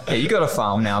 Yeah. Yeah, you got a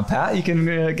farm now, Pat. You can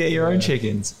get your own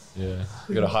chickens. Yeah.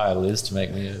 You got to hire Liz to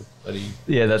make me a bloody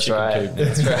Yeah, that's chicken right. coop.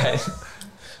 That's right.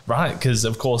 Right, because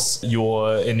of course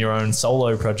you're in your own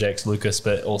solo project, Lucas,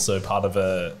 but also part of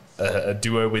a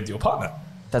duo with your partner.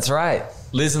 That's right.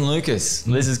 Liz and Lucas.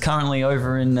 Liz is currently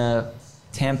over in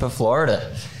Tampa,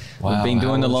 Florida. Wow, We've been how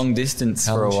doing the long- long distance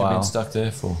How for a long have you while. been stuck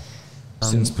there for?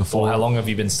 Since before. Or how long have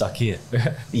you been stuck here?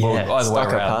 Yeah, Well, either way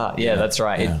stuck around. apart. Yeah, that's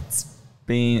right. Yeah.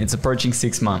 It's approaching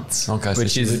 6 months. Okay, so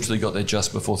which she is literally got there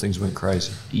just before things went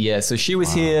crazy. yeah. So she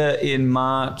was here in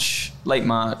March, late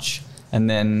March, and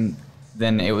then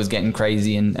it was getting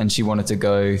crazy, and she wanted to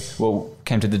go. Well,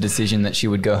 came to the decision that she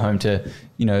would go home to,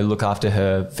 look after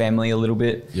her family a little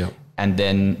bit. Yep. And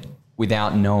then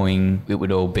without knowing it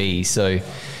would all be so.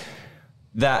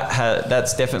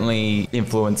 That's definitely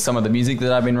influenced some of the music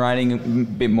that I've been writing, a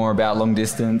bit more about long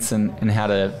distance and how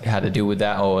to deal with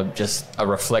that, or just a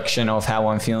reflection of how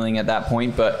I'm feeling at that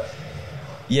point. But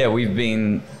yeah, we've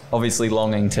been obviously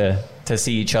longing to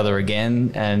see each other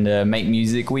again and make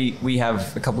music. We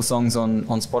have a couple songs on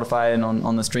Spotify and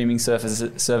on the streaming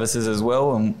services as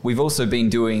well. And we've also been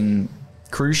doing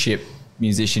cruise ship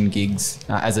musician gigs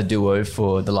as a duo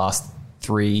for the last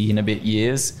 3 and a bit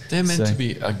years. They're meant So- to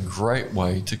be a great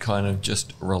way to kind of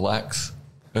just relax,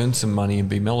 earn some money and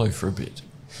be mellow for a bit.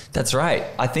 That's right.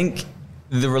 I think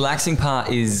the relaxing part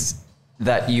is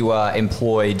that you are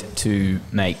employed to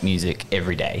make music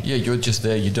every day. Yeah, you're just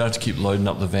there. You don't have to keep loading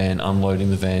up the van, unloading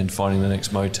the van, finding the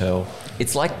next motel.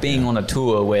 It's like being on a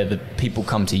tour where the people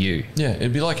come to you. Yeah,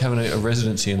 it'd be like having a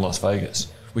residency in Las Vegas,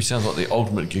 which sounds like the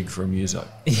ultimate gig for a muso.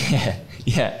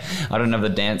 Yeah. I don't have the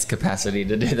dance capacity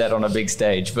to do that on a big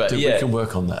stage, but Dude, yeah. we can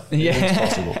work on that. Yeah. It's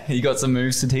possible. You got some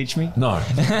moves to teach me? No.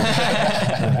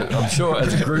 I'm sure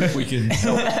as a group we can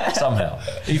help somehow.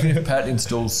 Even if Pat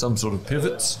installs some sort of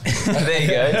pivots, There you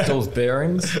go. installs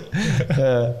bearings.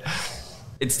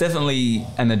 It's definitely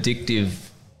an addictive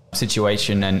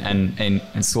situation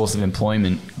and source of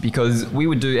employment, because we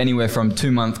would do anywhere from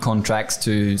 2-month contracts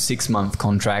to 6-month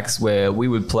contracts where we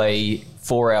would play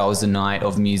 4 hours a night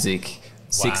of music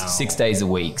Wow. 6 days a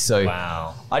week. So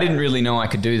Wow. I didn't really know I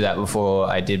could do that before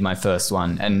I did my first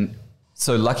one. And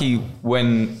so lucky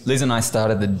when Liz and I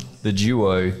started the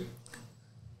duo,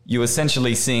 you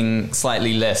essentially sing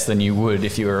slightly less than you would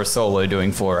if you were a solo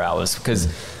doing 4 hours, because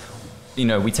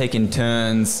we take in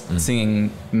turns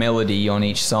singing melody on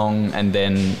each song, and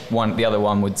then the other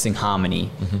one would sing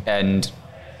harmony, and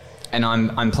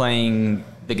I'm playing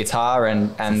the guitar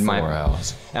and 4 my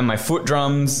hours. and my foot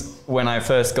drums when I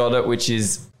first got it, which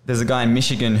is, there's a guy in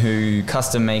Michigan who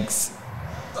custom makes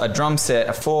a drum set,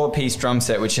 a 4-piece drum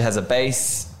set, which has a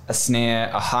bass, a snare,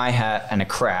 a hi-hat, and a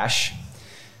crash.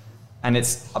 And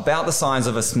it's about the size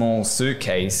of a small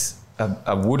suitcase,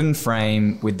 a wooden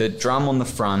frame with the drum on the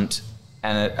front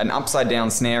and an upside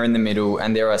down snare in the middle.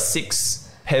 And there are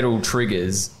 6 pedal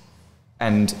triggers,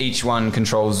 and each one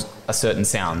controls a certain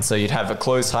sound. So you'd have a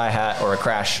close hi-hat or a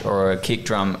crash or a kick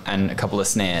drum and a couple of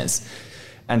snares.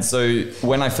 And so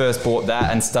when I first bought that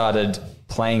and started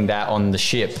playing that on the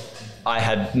ship, I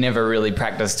had never really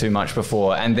practiced too much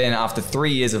before. And then after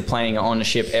 3 years of playing it on a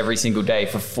ship every single day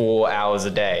for 4 hours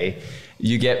a day,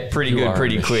 you get pretty good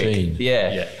pretty quick.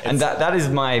 Yeah. And that is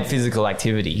my physical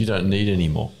activity. You don't need any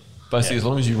more. Basically, as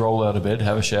long as you roll out of bed,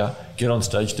 have a shower, get on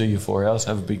stage, do your 4 hours,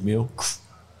 have a big meal.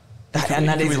 And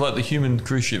that you is be like the human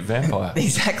cruise ship vampire.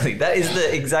 exactly. That is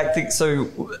the exact thing. So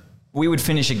we would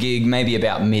finish a gig maybe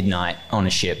about midnight on a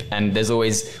ship, and there's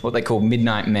always what they call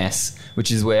midnight mess,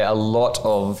 which is where a lot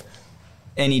of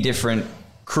any different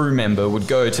crew member would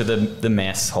go to the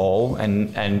mess hall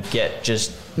and get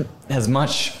just as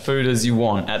much food as you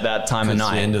want at that time of It's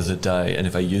night. the end of the day, and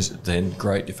if they use it then,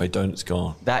 great. If they don't, it's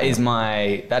gone.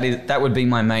 That would be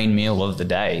my main meal of the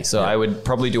day. So I would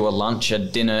probably do a lunch, a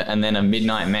dinner, and then a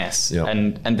midnight mess. Yep.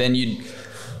 And then you'd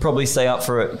probably stay up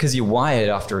for it because you're wired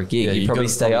after a gig. Yeah, you'd probably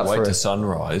stay up wait for to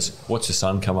sunrise, watch the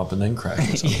sun come up, and then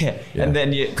crash. Or something. yeah. And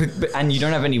then you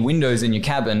don't have any windows in your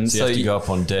cabin, So you have to go up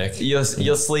on deck. You'll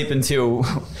sleep until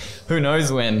who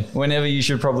knows whenever you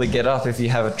should probably get up if you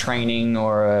have a training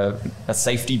or a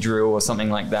safety drill or something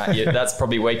like that. That's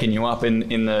probably waking you up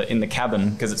in the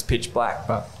cabin because it's pitch black.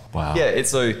 But Wow. yeah,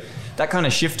 so that kind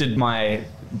of shifted my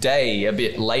day a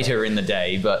bit later in the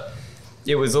day, but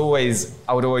I would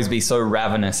always be so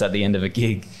ravenous at the end of a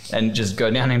gig and just go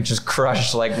down and just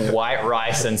crush like white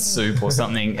rice and soup or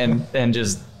something and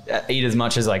just eat as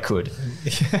much as I could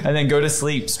and then go to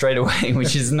sleep straight away,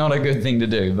 which is not a good thing to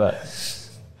do, but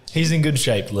He's in good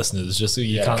shape, listeners. Just so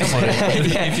you can't. Come on,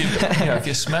 if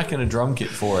you're smacking a drum kit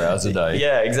 4 hours a day,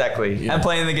 yeah, exactly. Yeah. And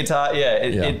playing the guitar,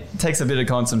 it takes a bit of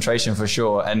concentration for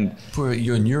sure. And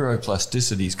your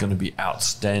neuroplasticity is going to be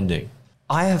outstanding.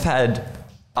 I have had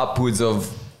upwards of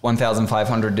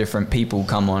 1,500 different people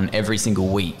come on every single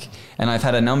week, and I've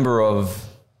had a number of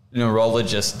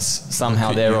neurologists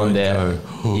somehow they're on there.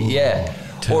 Yeah,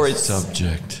 or it's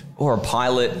subject or a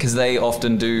pilot because they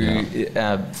often do. They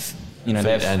have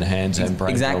and hands and brain.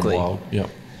 exactly. Wild. Yep.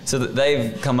 So that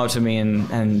they've come up to me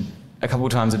and a couple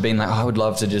of times have been like, I would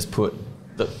love to just put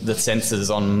the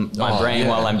sensors on my brain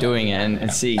while I'm doing it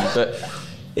and see. But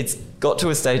it's got to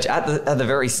a stage at the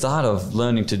very start of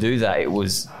learning to do that. It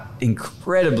was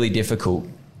incredibly difficult.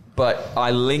 But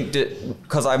I linked it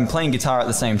because I'm playing guitar at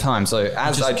the same time. So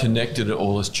as I connected it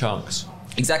all as chunks.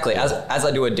 Exactly. As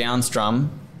I do a down strum,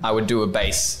 I would do a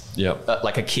bass. Yep.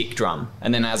 Like a kick drum.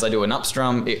 And then as I do an up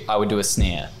strum, I would do a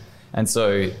snare. And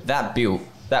so that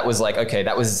was like, okay,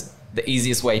 that was the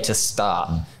easiest way to start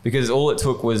because all it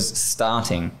took was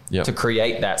starting to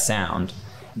create that sound.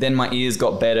 Then my ears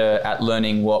got better at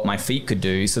learning what my feet could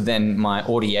do. So then my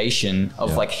audiation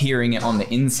of like hearing it on the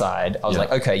inside, I was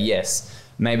like, okay, yes,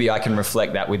 maybe I can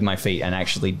reflect that with my feet and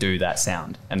actually do that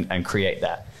sound and create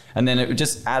that. And then it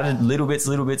just added little bits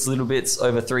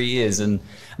over 3 years. And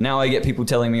now I get people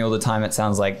telling me all the time it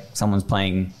sounds like someone's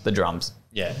playing the drums.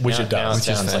 Yeah, which it does. Which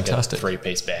is like fantastic. a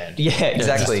 3-piece band. Yeah,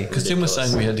 exactly. Because Tim was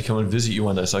saying we had to come and visit you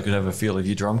one day so I could have a feel of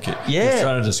your drum kit. Yeah. He was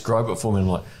trying to describe it for me and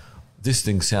I'm like, this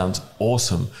thing sounds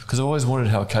awesome. Because I always wondered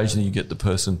how occasionally you get the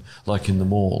person like in the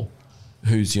mall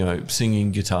who's,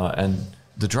 singing guitar and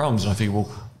the drums. And I think, well,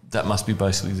 that must be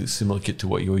basically the similar kit to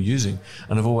what you're using.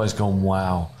 And I've always gone,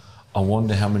 wow, I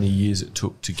wonder how many years it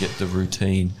took to get the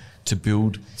routine, to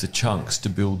build the chunks, to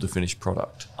build the finished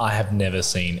product. I have never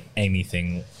seen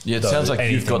anything. Yeah, it sounds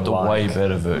like you've got the way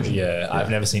better version. Yeah, I've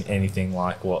never seen anything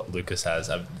like what Lucas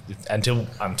has until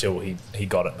he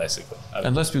got it, basically.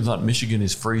 And let's be blunt, Michigan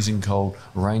is freezing cold,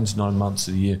 rains 9 months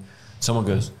of the year. Someone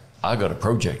goes, I got a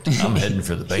project, I'm heading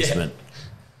for the basement.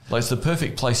 Like, it's the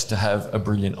perfect place to have a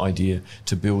brilliant idea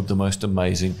to build the most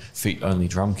amazing feet-only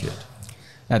drum kit.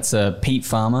 That's Pete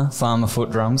Farmer Foot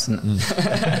Drums.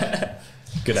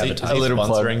 Good advertising. A little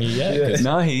plug. Sponsoring you yet?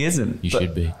 No, he isn't. You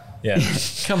should be. Yeah.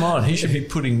 Come on, he should be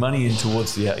putting money in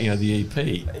towards the EP.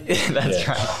 That's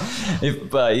right.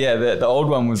 But yeah, the old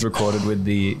one was recorded with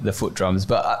the foot drums.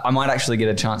 But I might actually get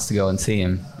a chance to go and see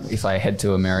him if I head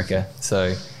to America.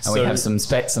 So we have some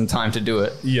time to do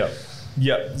it. Yeah.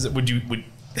 Would you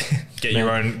get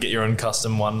your own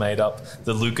custom one made up?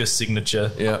 The Lucas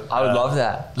signature. Yeah. I would love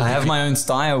that. I have my own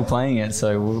style playing it,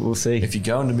 so we'll see. If you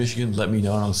go into Michigan, let me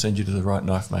know and I'll send you to the right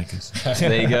knife makers.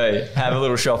 There you go. Have a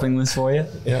little shopping list for you.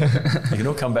 Yeah. You can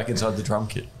all come back inside the drum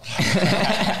kit.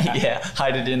 Yeah,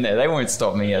 hide it in there. They won't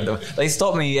stop me. They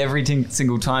stop me every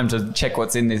single time to check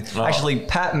what's in this. Oh. Actually,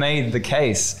 Pat made the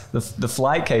case, the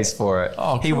flight case for it.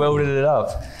 Oh, He cool. welded it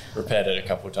up. Repaired it a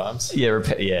couple of times. Yeah,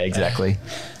 exactly.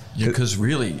 Because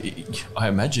really, I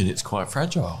imagine it's quite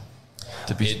fragile.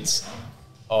 To be It's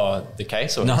the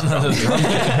case or No, the drum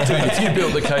kit. Dude, if you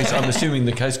built the case, I'm assuming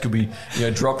the case could be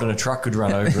dropped and a truck could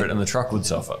run over it and the truck would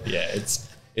suffer. Yeah, it's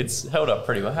it's held up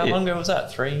pretty well. How long ago was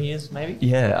that? 3 years, maybe?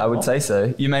 Yeah, I would say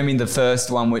so. You made me the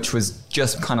first one, which was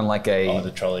just kind of like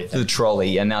The trolley thing. the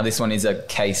trolley, and now this one is a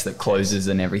case that closes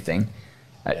and everything.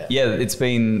 Yeah, it's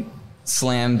been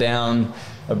slammed down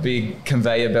a big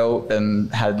conveyor belt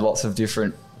and had lots of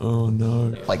different Oh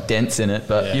no. like dents in it,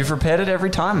 but Yeah. you've repaired it every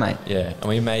time, mate. Yeah, and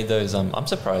we made those. I'm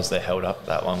surprised they held up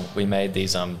that long. We made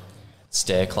these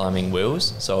stair climbing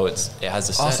wheels, so it has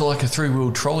a. Oh, so like a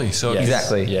 3-wheel trolley. So Yes.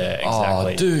 Exactly. Yeah,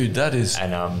 exactly. Oh, dude, that is.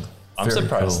 And I'm Very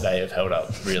surprised cool. they have held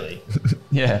up really.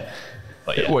 Yeah.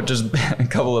 But yeah. What, just a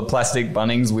couple of plastic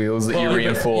Bunnings wheels that you Well,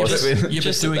 reinforce just- with? Yeah, but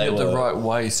Just that doing they it the were- right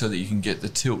way so that you can get the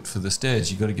tilt for the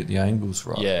stairs. You got to get the angles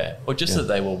right. Yeah, or just that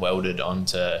they were welded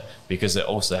onto, because it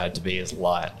also had to be as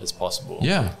light as possible.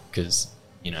 Yeah. Because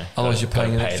Otherwise, you're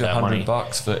paying an gotta pay extra that money.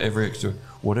 $100 for every extra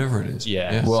whatever it is.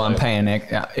 Yeah. Well, I'm So- paying. It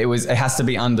has to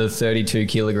be under 32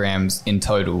 kilograms in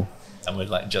total, and we're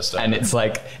like just and it's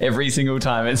like every single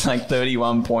time it's like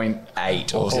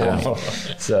 31.8 or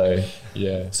something. So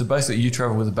yeah. So basically, you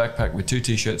travel with a backpack with 2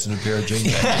 t-shirts and a pair of jeans.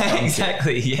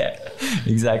 exactly, yeah,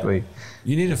 exactly.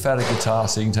 You need a fatter guitar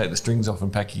so you can take the strings off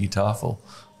and pack your guitar full.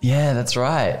 Yeah, that's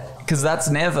right. Because that's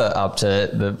never up to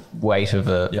the weight of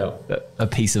a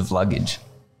piece of luggage.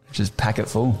 Just pack it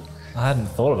full. I hadn't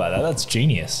thought about that. That's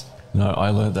genius. No, I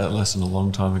learned that lesson a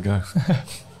long time ago.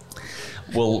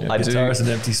 Well, Guitar is an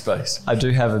empty space. I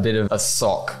do have a bit of a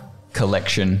sock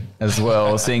collection as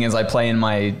well. Seeing as I play in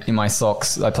my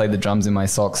socks, I play the drums in my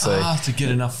socks. So To get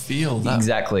enough feel. That.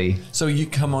 exactly. So you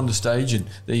come onto stage and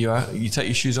there you are. You take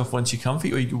your shoes off once you're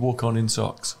comfy, or you can walk on in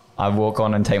socks. I walk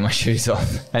on and take my shoes off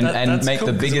and That's make cool,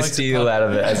 the 'cause it biggest makes it deal part- out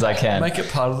of it as I can. Make it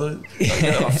part of the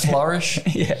a flourish.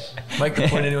 Yeah. Make the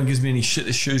point anyone gives me any shit,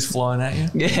 the shoes flying at you.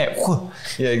 Yeah.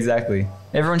 Yeah, exactly.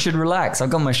 Everyone should relax. I've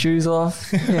got my shoes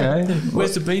off. You know.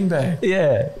 Where's the beanbag?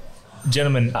 Yeah.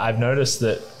 Gentlemen, I've noticed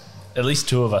that at least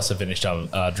 2 of us have finished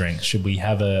our drinks. Should we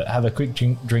have a quick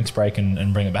drinks break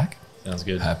and bring it back? Sounds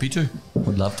good. Happy to.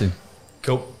 Would love to.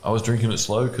 Cool. I was drinking it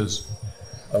slow because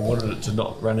I wanted it to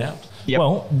not run out. Yep.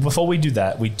 Well, before we do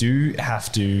that, we do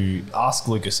have to ask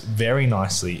Lucas very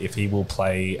nicely if he will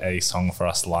play a song for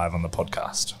us live on the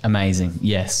podcast. Amazing.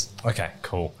 Yes. Okay,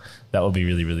 cool. That would be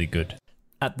really, really good.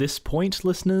 At this point,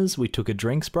 listeners, we took a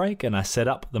drinks break and I set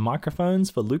up the microphones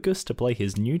for Lucas to play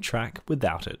his new track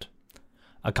Without It,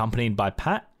 accompanied by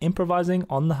Pat improvising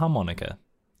on the harmonica.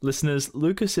 Listeners,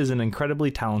 Lucas is an incredibly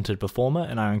talented performer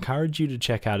and I encourage you to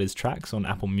check out his tracks on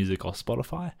Apple Music or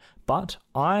Spotify, but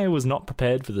I was not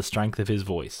prepared for the strength of his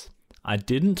voice. I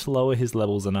didn't lower his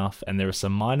levels enough and there is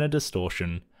some minor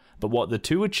distortion, but what the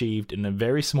two achieved in a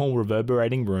very small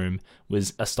reverberating room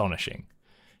was astonishing.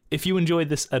 If you enjoyed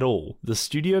this at all, the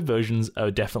studio versions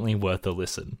are definitely worth a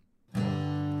listen.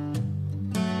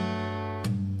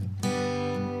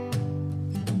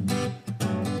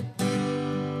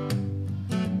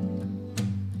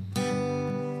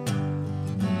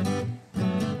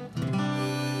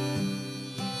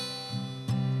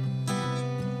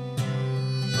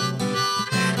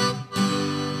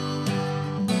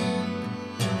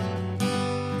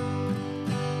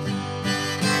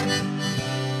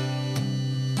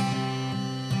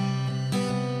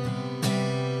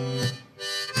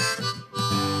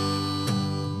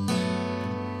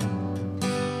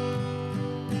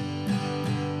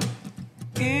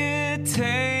 It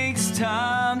takes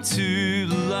time to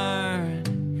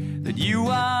learn that you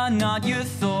are not your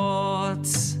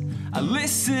thoughts. I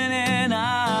listen and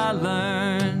I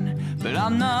learn, but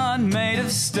I'm not made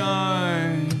of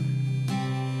stone.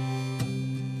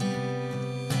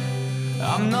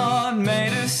 I'm not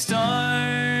made of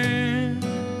stone.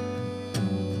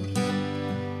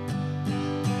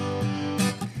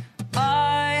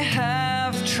 I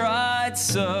have tried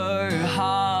so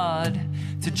hard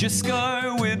to just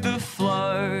go with the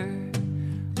flow.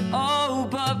 Oh,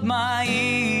 but my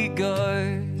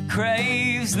ego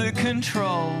craves the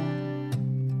control.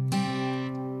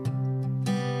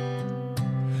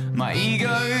 My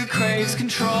ego craves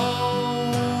control.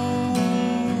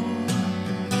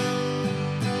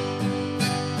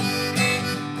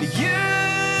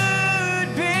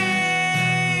 You'd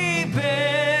be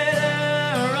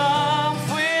better off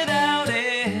without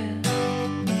it.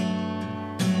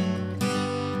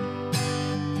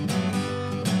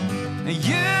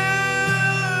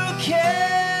 You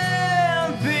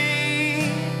can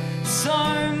be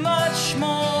so much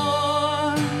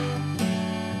more.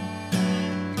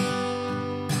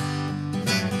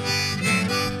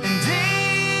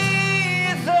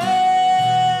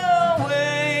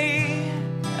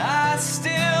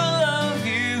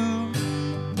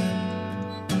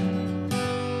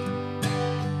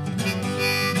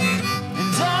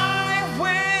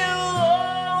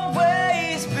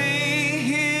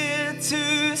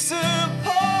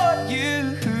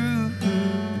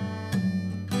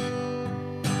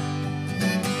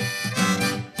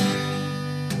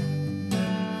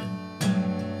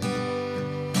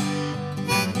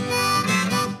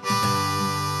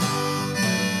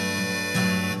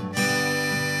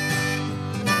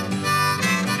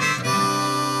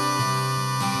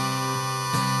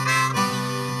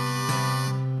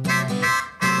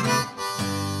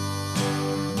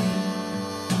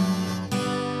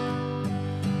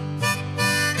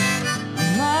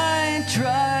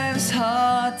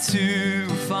 to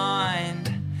find.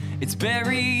 It's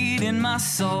buried in my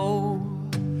soul.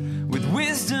 With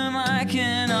wisdom I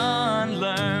can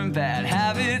unlearn bad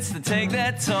habits that take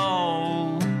their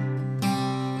toll.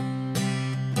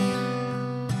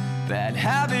 Bad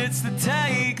habits that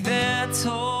take their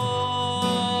toll.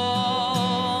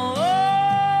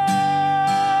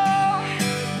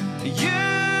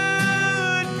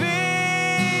 You'd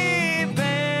be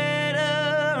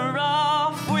better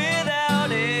off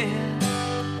without it.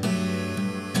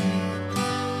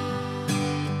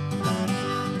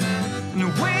 And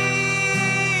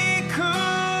we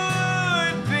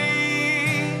could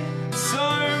be so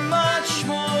much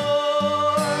more.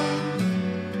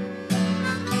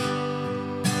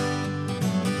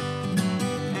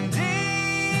 And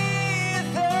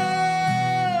either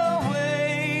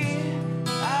way,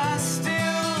 I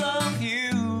still love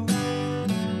you.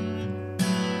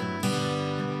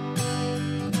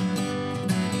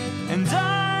 And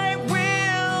I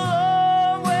will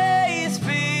always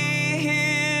be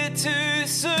here to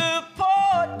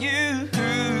support you.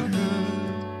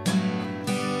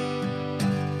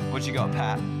 What you got,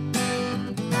 Pat?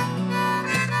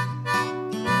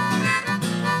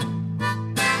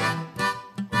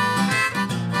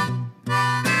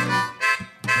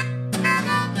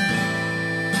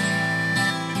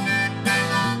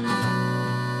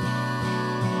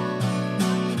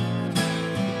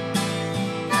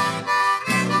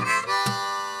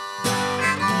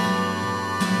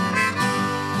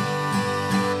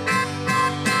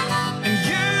 And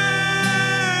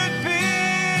you'd be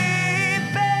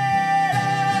better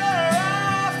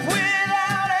off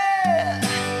without it.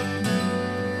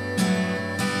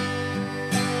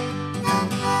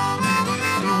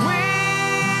 And we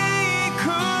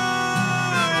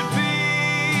could be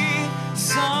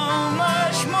so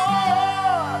much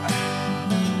more.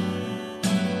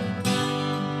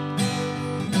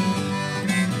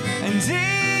 And either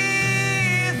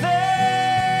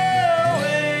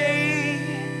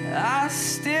way, I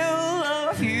still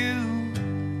love you.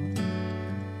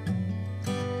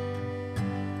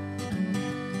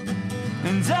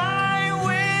 And I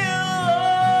will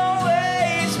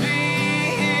always be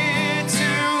here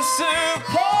to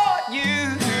support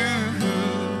you.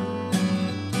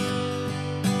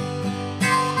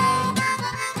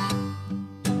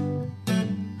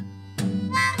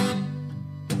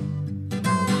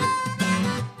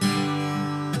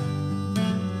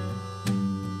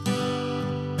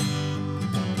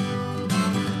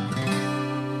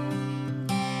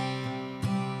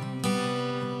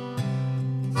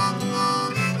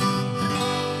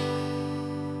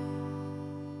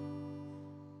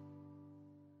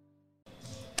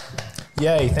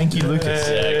 Yay, thank you, Lucas.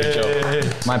 Yeah, good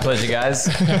job. My pleasure, guys.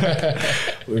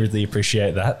 We really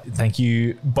appreciate that. Thank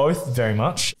you both very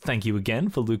much. Thank you again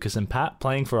for Lucas and Pat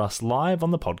playing for us live on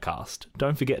the podcast.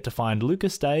 Don't forget to find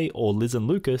Lucas Day or Liz and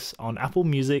Lucas on Apple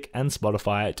Music and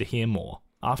Spotify to hear more.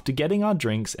 After getting our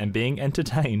drinks and being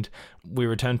entertained, we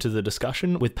return to the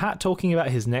discussion with Pat talking about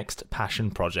his next passion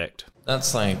project.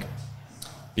 That's like,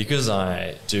 because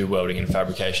I do welding and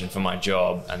fabrication for my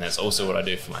job, and that's also what I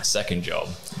do for my second job.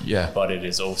 Yeah. But it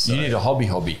is also, You need a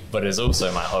hobby. but it's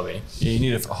also my hobby. Yeah, you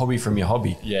need a hobby from your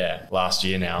hobby. Yeah. Last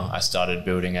year now, I started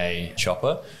building a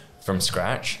chopper from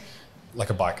scratch. Like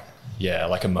a bike. Yeah,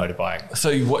 like a motorbike So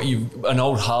an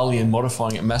old Harley and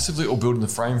modifying it massively, or building the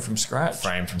frame from scratch?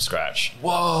 frame from scratch.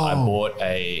 Whoa. I bought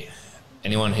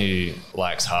anyone who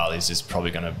likes Harleys is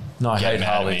probably going to No, I hate mad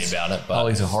Harleys. at me about it. But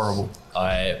Harleys are horrible.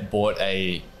 I bought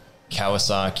a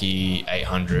Kawasaki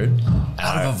 800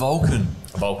 Out of a Vulcan.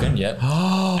 Vulcan, yep.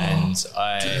 And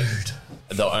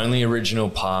the only original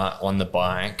part on the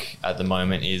bike at the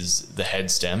moment is the head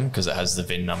stem, because it has the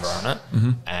VIN number on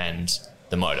it, and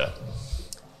the motor.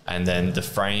 And then the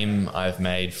frame I've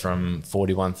made from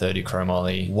 4130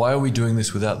 chromoly. Why are we doing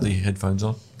this without the headphones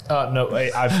on? No,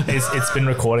 it's been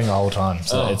recording the whole time,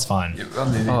 so it's fine.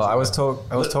 Oh, I was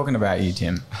talking about you,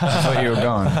 Tim. I thought you were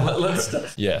gone.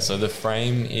 Yeah, so the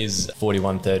frame is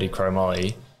 4130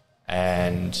 chromoly,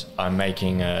 and I'm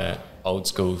making a old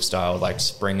school style like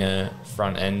Springer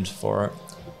front end for it,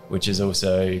 which is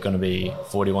also going to be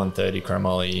 4130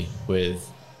 chromoly with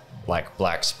like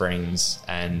black springs,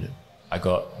 and I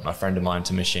got a friend of mine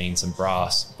to machine some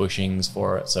brass bushings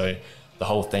for it. So the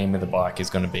whole theme of the bike is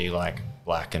going to be like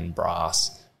black and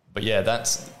brass. But yeah,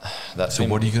 that's So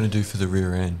what are you going to do for the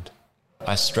rear end?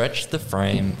 I stretched the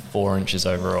frame 4 inches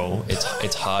overall.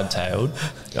 It's hard-tailed.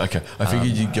 Okay, I figured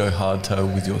you'd go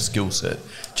hardtail with your skill set,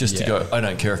 just to Yeah. go, I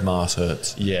don't care if my ass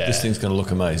hurts. Yeah. This thing's going to look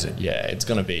amazing. Yeah, it's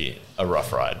going to be a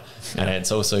rough ride, and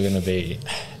it's also going to be,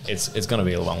 it's going to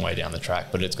be a long way down the track,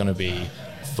 but it's going to be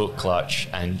foot clutch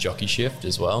and jockey shift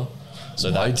as well.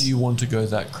 So Why that's do you want to go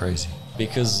that crazy?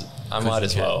 because I might you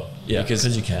as can. well. Yeah, because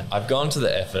 'cause you can. I've gone to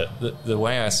the effort. The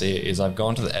way I see it is I've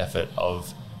gone to the effort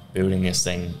of building this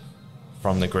thing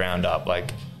from the ground up.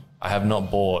 Like, I have not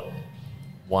bought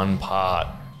one part.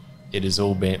 It has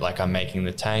all been like, I'm making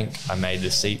the tank, I made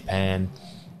the seat pan.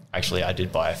 Actually, I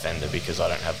did buy a fender because I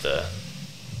don't have the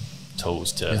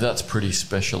tools to. Yeah, that's pretty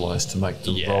specialized to make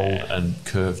the Yeah. rolled and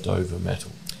curved over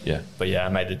metal. Yeah. But yeah, I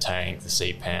made the tank, the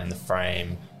seat pan, the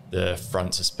frame, the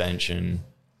front suspension.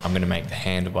 I'm going to make the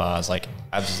handlebars, like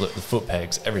absolute the foot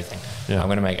pegs, everything. Yeah. I'm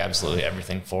going to make absolutely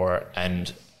everything for it.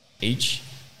 And each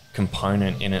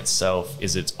component in itself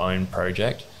is its own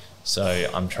project. So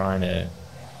I'm trying to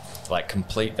like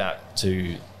complete that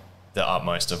to the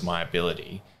utmost of my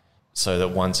ability, so that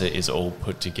once it is all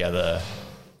put together,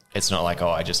 it's not like, oh,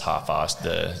 I just half-assed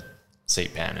the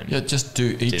seat pan and Yeah, just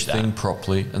do each that. thing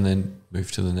properly and then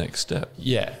move to the next step.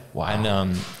 yeah. Wow.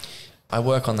 And I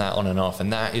work on that on and off,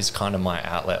 and that is kind of my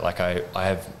outlet. Like I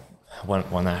have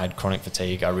when I had chronic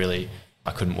fatigue,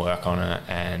 I couldn't work on it,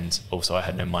 and also I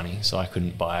had no money, so I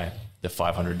couldn't buy the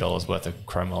 $500 worth of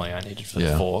chromoly I needed for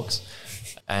Yeah. the forks,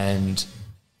 and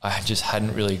I just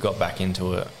hadn't really got back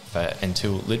into it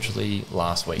until literally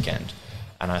last weekend,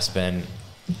 and I spent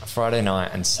Friday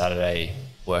night and Saturday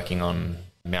working on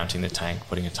mounting the tank,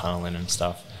 putting a tunnel in and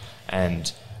stuff,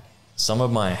 and some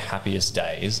of my happiest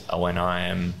days are when I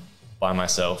am by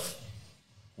myself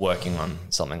working on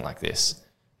something like this.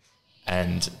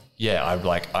 And yeah,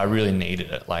 I really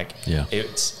needed it. Like, Yeah.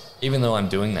 it's, even though I'm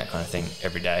doing that kind of thing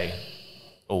every day,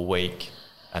 all week,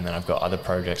 and then I've got other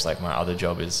projects, like my other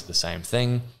job is the same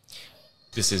thing.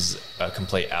 This is a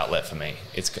complete outlet for me.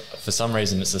 It's, for some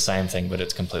reason, it's the same thing, but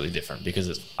it's completely different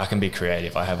because I can be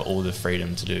creative. I have all the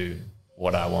freedom to do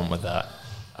what I want with that.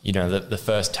 You know, the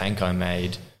first tank I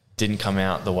made didn't come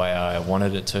out the way I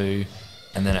wanted it to,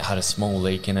 and then it had a small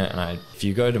leak in it. And if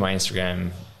you go to my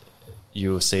Instagram,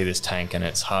 you will see this tank, and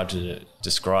it's hard to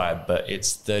describe, but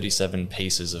it's 37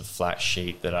 pieces of flat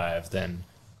sheet that I have then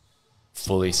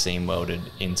fully seam welded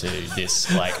into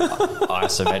this like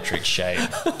isometric shape.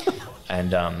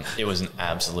 And it was an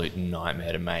absolute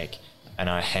nightmare to make. And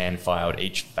I hand filed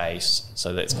each face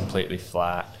so that it's completely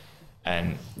flat.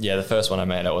 And yeah, the first one I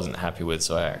made I wasn't happy with,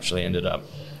 so I actually ended up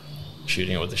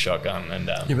shooting it with a shotgun. And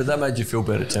Yeah, but that made you feel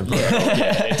better temporarily.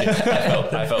 yeah, it did.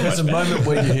 I felt There's much a better. moment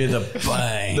where you hear the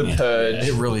bang. The purge.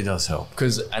 It really does help.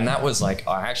 And that was like,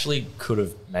 I actually could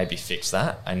have maybe fixed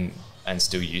that and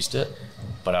still used it,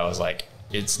 but I was like,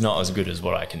 it's not as good as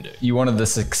what I can do. You wanted the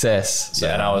success. So,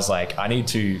 and I was like, I need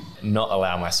to not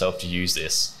allow myself to use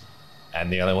this,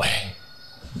 and the only way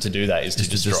to do that is to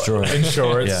destroy it.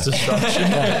 Ensure it's Yeah. destruction.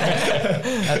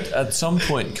 At some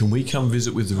point, can we come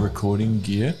visit with the recording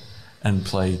gear and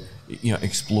play,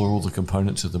 explore all the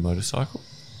components of the motorcycle?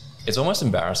 It's almost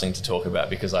embarrassing to talk about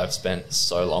because I've spent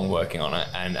so long working on it,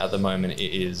 and at the moment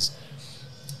it is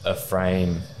a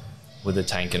frame with a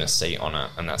tank and a seat on it,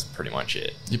 and that's pretty much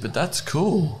it. Yeah, but that's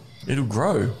cool. It'll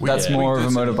grow. That's Yeah. more of a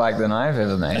We do motorbike than I've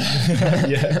ever made.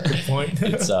 Yeah, good point.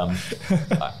 It's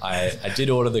I did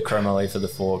order the chromoly for the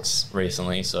forks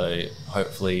recently, so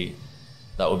hopefully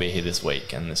that will be here this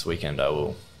week, and this weekend I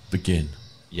will. begin.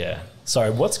 Yeah, Sorry,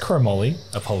 what's chromoly?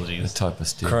 The Apologies. type of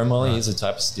steel. chromoly is a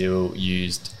type of steel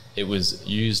used. It was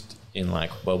used in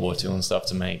like World War II and stuff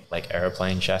to make like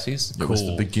aeroplane chassis. It was the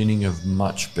Cool. beginning of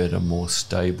much better, more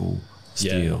stable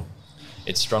steel.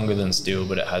 It's stronger than steel,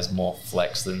 but it has more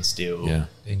flex than steel. Yeah.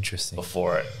 Interesting.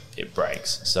 Before it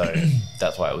breaks, so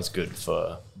that's why it was good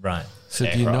for. Right. So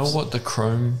do you know Aircrafts. what the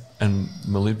chrome and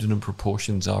molybdenum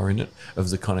proportions are in it of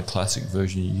the kind of classic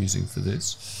version you're using for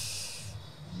this?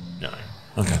 No,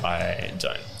 Okay. I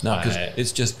don't. No, because I-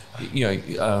 it's just,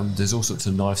 there's all sorts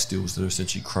of knife steels that are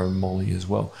essentially chrome moly as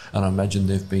well. And I imagine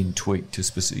they've been tweaked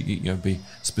to be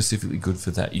specifically good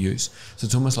for that use. So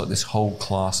it's almost like this whole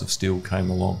class of steel came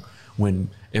along when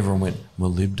everyone went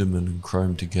molybdenum and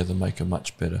chrome together make a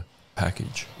much better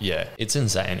package. yeah, it's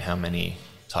insane how many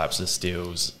types of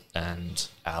steels and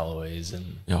alloys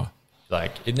and Yeah.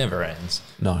 like it never ends.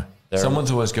 No. There are-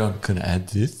 Someone's always going, can I add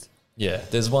this? Yeah,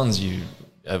 there's ones you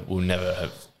will never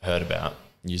have heard about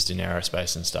used in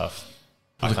aerospace and stuff.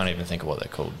 I can't even think of what they're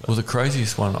called. But Well, the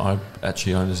craziest one I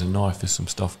actually own as a knife is some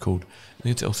stuff called, I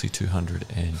think it's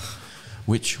LC200N,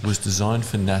 which was designed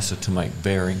for NASA to make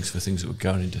bearings for things that were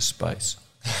going into space.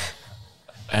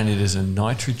 And it is a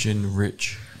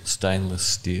nitrogen-rich stainless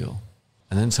steel.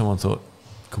 And then someone thought,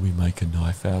 could we make a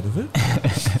knife out of it?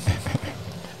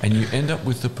 And you end up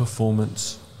with the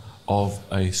performance of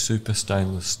a super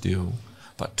stainless steel,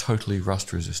 but totally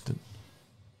rust resistant.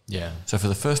 yeah, So for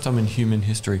the first time in human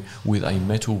history, with a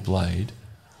metal blade,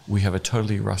 we have a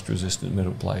totally rust-resistant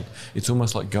metal blade. It's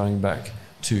almost like going back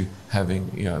to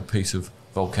having, you know, a piece of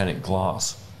volcanic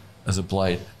glass as a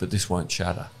blade, but this won't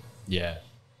shatter. Yeah.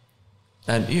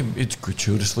 And it's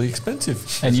gratuitously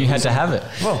expensive. And you had to have it.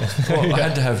 Well, I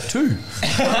had to have two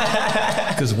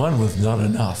because one was not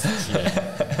enough.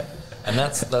 Yeah. And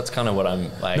that's kind of what I'm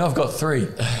like. No, I've got three.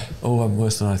 Oh, I'm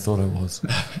worse than I thought I was.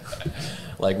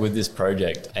 Like with this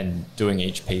project and doing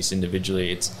each piece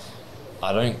individually,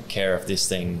 I don't care if this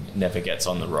thing never gets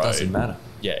on the road. Doesn't matter.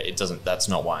 Yeah, it doesn't. That's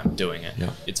not why I'm doing it.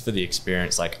 Yeah. It's for the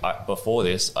experience. Like before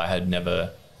this, I had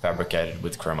never fabricated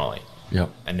with chromoly. Yep.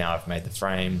 And now I've made the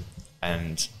frame,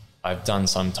 and I've done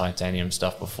some titanium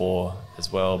stuff before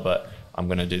as well, but I'm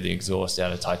going to do the exhaust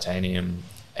out of titanium.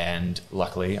 And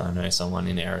luckily, I know someone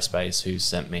in aerospace who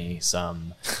sent me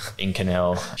some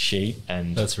Inconel sheet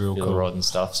and That's real filler cool. rod and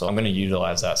stuff. So I'm going to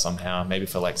utilize that somehow, maybe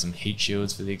for like some heat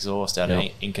shields for the exhaust out of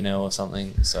Inconel or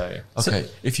something. So Okay,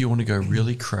 if you want to go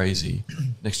really crazy,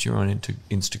 next year on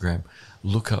Instagram,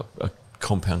 look up a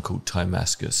compound called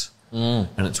Damascus. And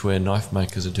it's where knife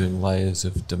makers are doing layers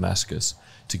of Damascus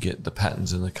to get the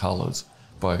patterns and the colours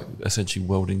by essentially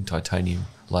welding titanium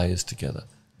layers together.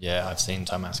 yeah, I've seen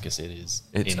Damascus. It's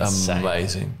It's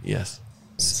amazing, yes.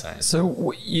 Insane.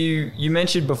 So you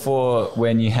mentioned before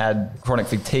when you had chronic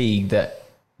fatigue that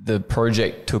the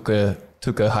project took a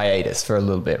hiatus for a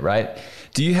little bit, right?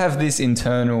 Do you have this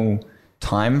internal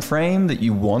time frame that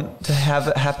you want to have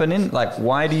it happen in? Like,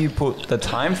 why do you put the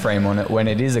time frame on it when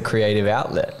it is a creative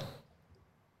outlet?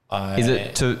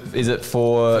 Is it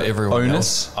for everyone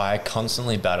onus? else? I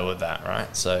constantly battle with that,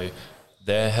 right? So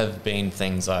there have been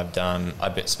things I've done.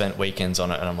 I've spent weekends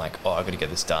on it, and I'm like, oh, I got to get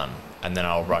this done, and then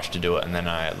I'll rush to do it, and then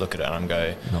I look at it and I'm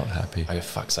go, Not happy. oh,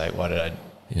 fuck's sake, why did I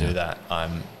Yeah. do that?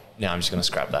 I'm just going to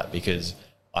scrap that because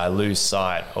I lose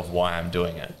sight of why I'm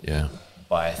doing it Yeah.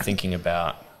 by thinking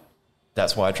about.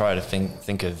 That's why I try to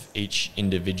think of each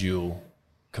individual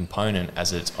component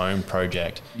as its own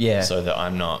project. Yeah. So that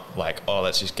I'm not like, oh,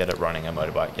 let's just get it running a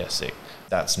motorbike. Yeah, sick.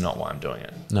 That's not why I'm doing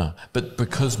it. No, but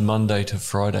because Monday to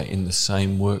Friday in the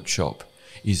same workshop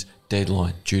is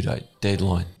deadline, due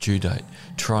date,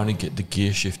 trying to get the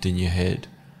gear shift in your head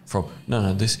from,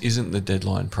 no, this isn't the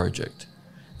deadline project.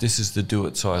 This is the do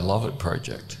it so I love it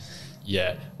project.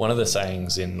 Yeah. One of the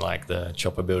sayings in like the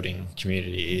chopper building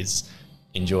community is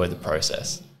enjoy the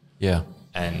process. Yeah.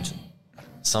 And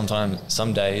sometimes,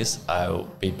 some days I'll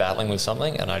be battling with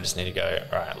something and I just need to go,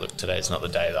 all right, look, today's not the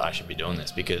day that I should be doing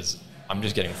this because I'm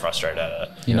just getting frustrated at it.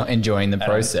 You're not enjoying the And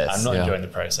process. I'm not Yeah. enjoying the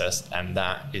process, and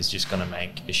that is just going to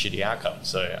make a shitty outcome.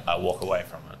 So I walk away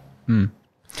from it.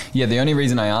 Yeah, the only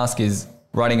reason I ask is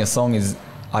writing a song is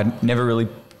I never really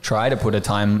try to put a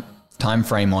time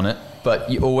frame on it, but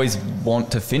you always want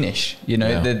to finish. You know,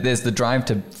 Yeah. there's the drive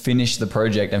to finish the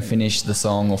project and finish the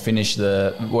song or finish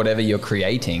the whatever you're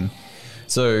creating.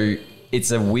 So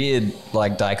it's a weird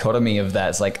like dichotomy of that.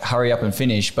 It's like hurry up and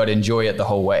finish, but enjoy it the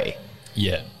whole way.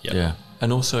 Yeah. Yeah.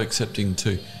 And also accepting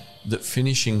too that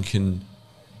finishing can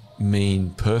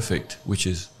mean perfect, which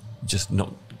is just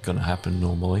not going to happen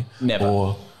normally. Never.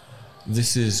 Or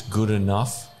this is good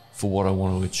enough for what I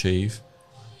want to achieve,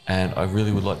 and I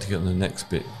really would like to get on the next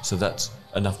bit. So that's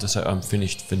enough to say I'm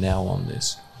finished for now on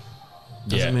this.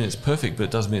 Doesn't Yeah. mean it's perfect, but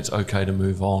it does mean it's okay to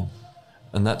move on.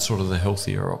 And that's sort of the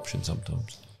healthier option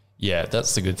sometimes. Yeah,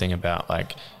 that's the good thing about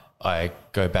like I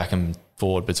go back and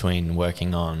forward between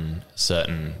working on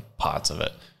certain parts of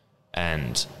it,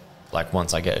 and like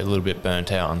once I get a little bit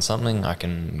burnt out on something, I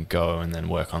can go and then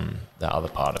work on the other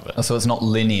part of it. So it's not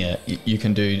linear. You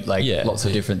can do like Yeah. lots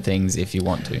of different things if you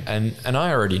want to. And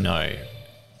I already know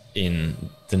in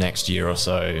the next year or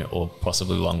so, or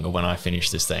possibly longer, when I finish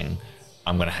this thing,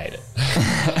 I'm going to hate it.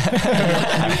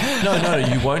 No,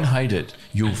 you won't hate it.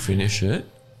 You'll finish it.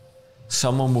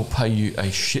 Someone will pay you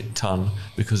a shit ton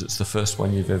because it's the first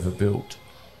one you've ever built.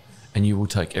 And you will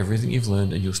take everything you've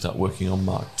learned and you'll start working on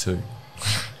Mark II.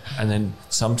 And then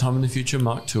sometime in the future,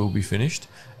 Mark II will be finished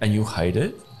and you'll hate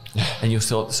it. And you'll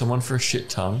sell it to someone for a shit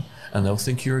ton and they'll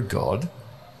think you're a god.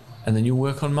 And then you'll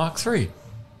work on Mark III.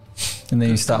 And then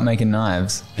you start making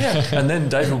knives. Yeah. And then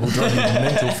David will drive you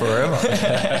mental forever.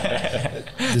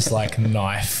 This like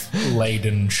knife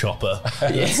laden chopper.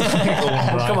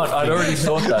 Oh, come on, I'd already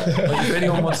thought that. Like, if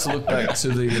anyone wants to look back to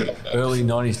the early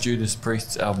 90s Judas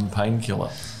Priest's album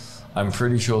Painkiller, I'm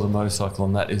pretty sure the motorcycle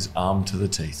on that is armed to the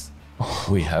teeth.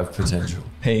 We have potential.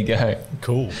 There you go.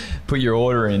 Cool. Put your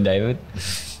order in, David.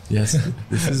 Yes,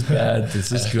 this is bad.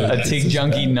 This is good. A Tig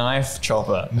Junkie knife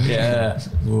chopper. Yeah.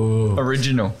 Whoa.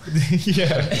 Original.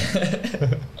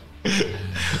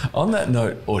 On that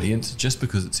note, audience, just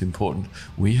because it's important,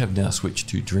 we have now switched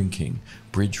to drinking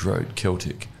Bridge Road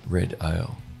Celtic Red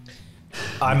Ale.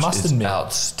 I which must is admit,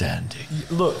 outstanding.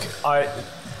 look,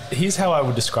 here's how I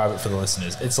would describe it for the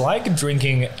listeners. It's like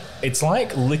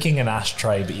licking an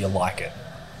ashtray, but you like it.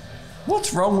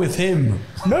 What's wrong with him?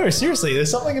 No, seriously,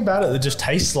 there's something about it that just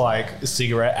tastes like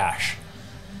cigarette ash.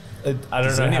 I don't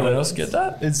Does know anyone how else get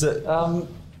that? It's a,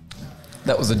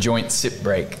 That was a joint sip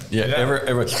break. Yeah, ever.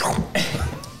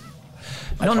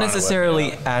 Not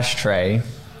necessarily ashtray,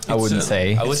 I wouldn't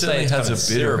say. I would say it has has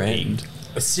a bitter syrupy. end.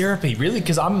 syrupy, really,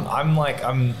 because I'm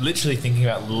literally thinking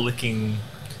about licking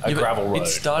a gravel road.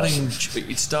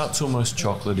 It starts almost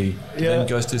chocolatey, Yeah. then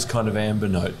goes to this kind of amber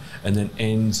note, and then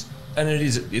ends. And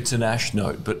it's an ash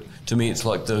note, but to me, it's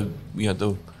like the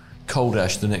cold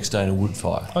ash the next day in a wood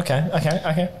fire. Okay.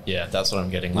 Yeah, that's what I'm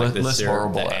getting. Like the Less syrup,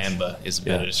 horrible the ash. amber is a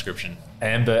better Yeah. description.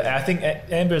 Amber, I think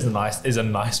amber is a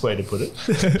nice way to put it.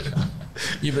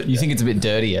 Yeah, but You think it's a bit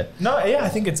dirtier? No, yeah, I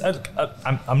think it's.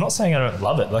 I'm not saying I don't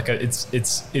love it. Like it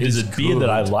is a beer that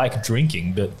I like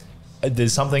drinking, but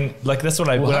there's something like that's what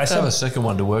I we'll when I have to have a said second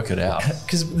one to work it out.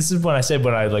 because this is when I said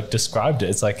when I like described it.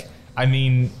 It's like I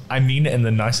mean it in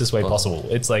the nicest way possible.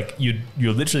 It's like you're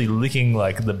literally licking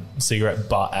like the cigarette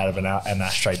butt out of an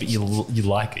ashtray, but you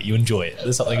like it, you enjoy it.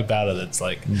 There's something about it that's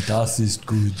like Das ist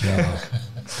gut, ja.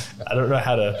 I don't know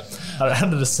how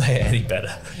to say it any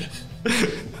better.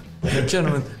 Now,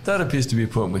 gentlemen, that appears to be a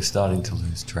point we're starting to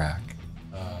lose track.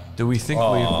 Do we think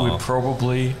we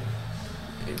probably?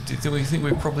 Do we think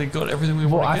we've probably got everything we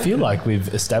Well, want? I feel like we've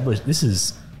established this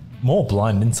is more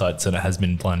blind insights than it has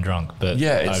been blind drunk. But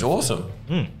Yeah, it's I've- awesome.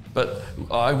 But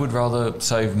I would rather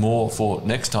save more for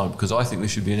next time because I think this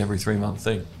should be an every 3-month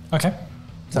thing. Okay, What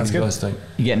sounds do you good. guys think?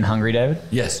 You getting hungry, David?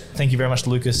 Yes. Thank you very much,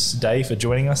 Lucas Day, for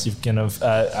joining us. You've kind of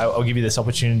I'll give you this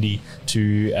opportunity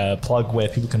to plug where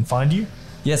people can find you.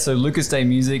 Yeah, so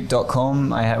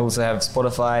lucasdaymusic.com. I also have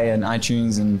Spotify and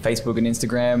iTunes and Facebook and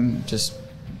Instagram. Just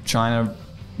trying to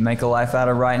make a life out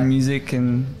of writing music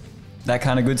and that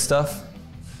kind of good stuff.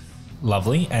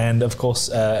 Lovely. And of course,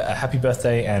 a happy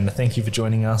birthday and thank you for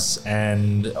joining us,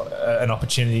 and an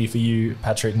opportunity for you,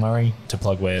 Patrick Murray, to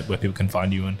plug where people can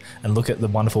find you and look at the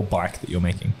wonderful bike that you're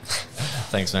making.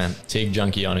 Thanks, man. Teague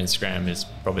Junkie on Instagram is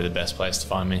probably the best place to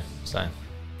find me. So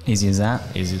Easy as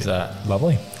that. easy as that.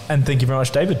 Lovely. And thank you very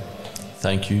much, David.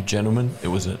 Thank you, gentlemen. It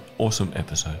was an awesome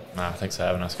episode. Nah, thanks for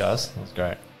having us, guys. That was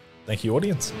great. Thank you,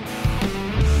 audience.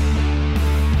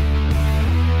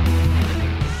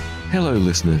 Hello,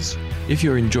 listeners. If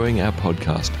you're enjoying our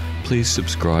podcast, please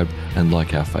subscribe and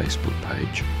like our Facebook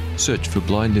page. Search for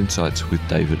Blind Insights with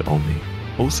David Olney.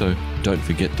 Also, don't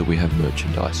forget that we have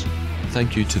merchandise.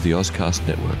 Thank you to the Ozcast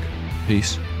Network.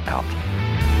 Peace out.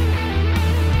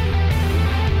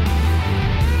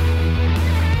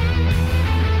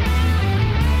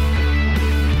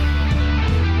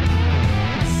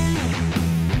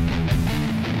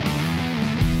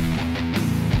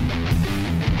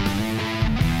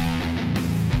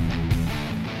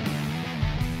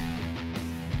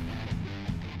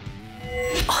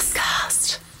 Awesome.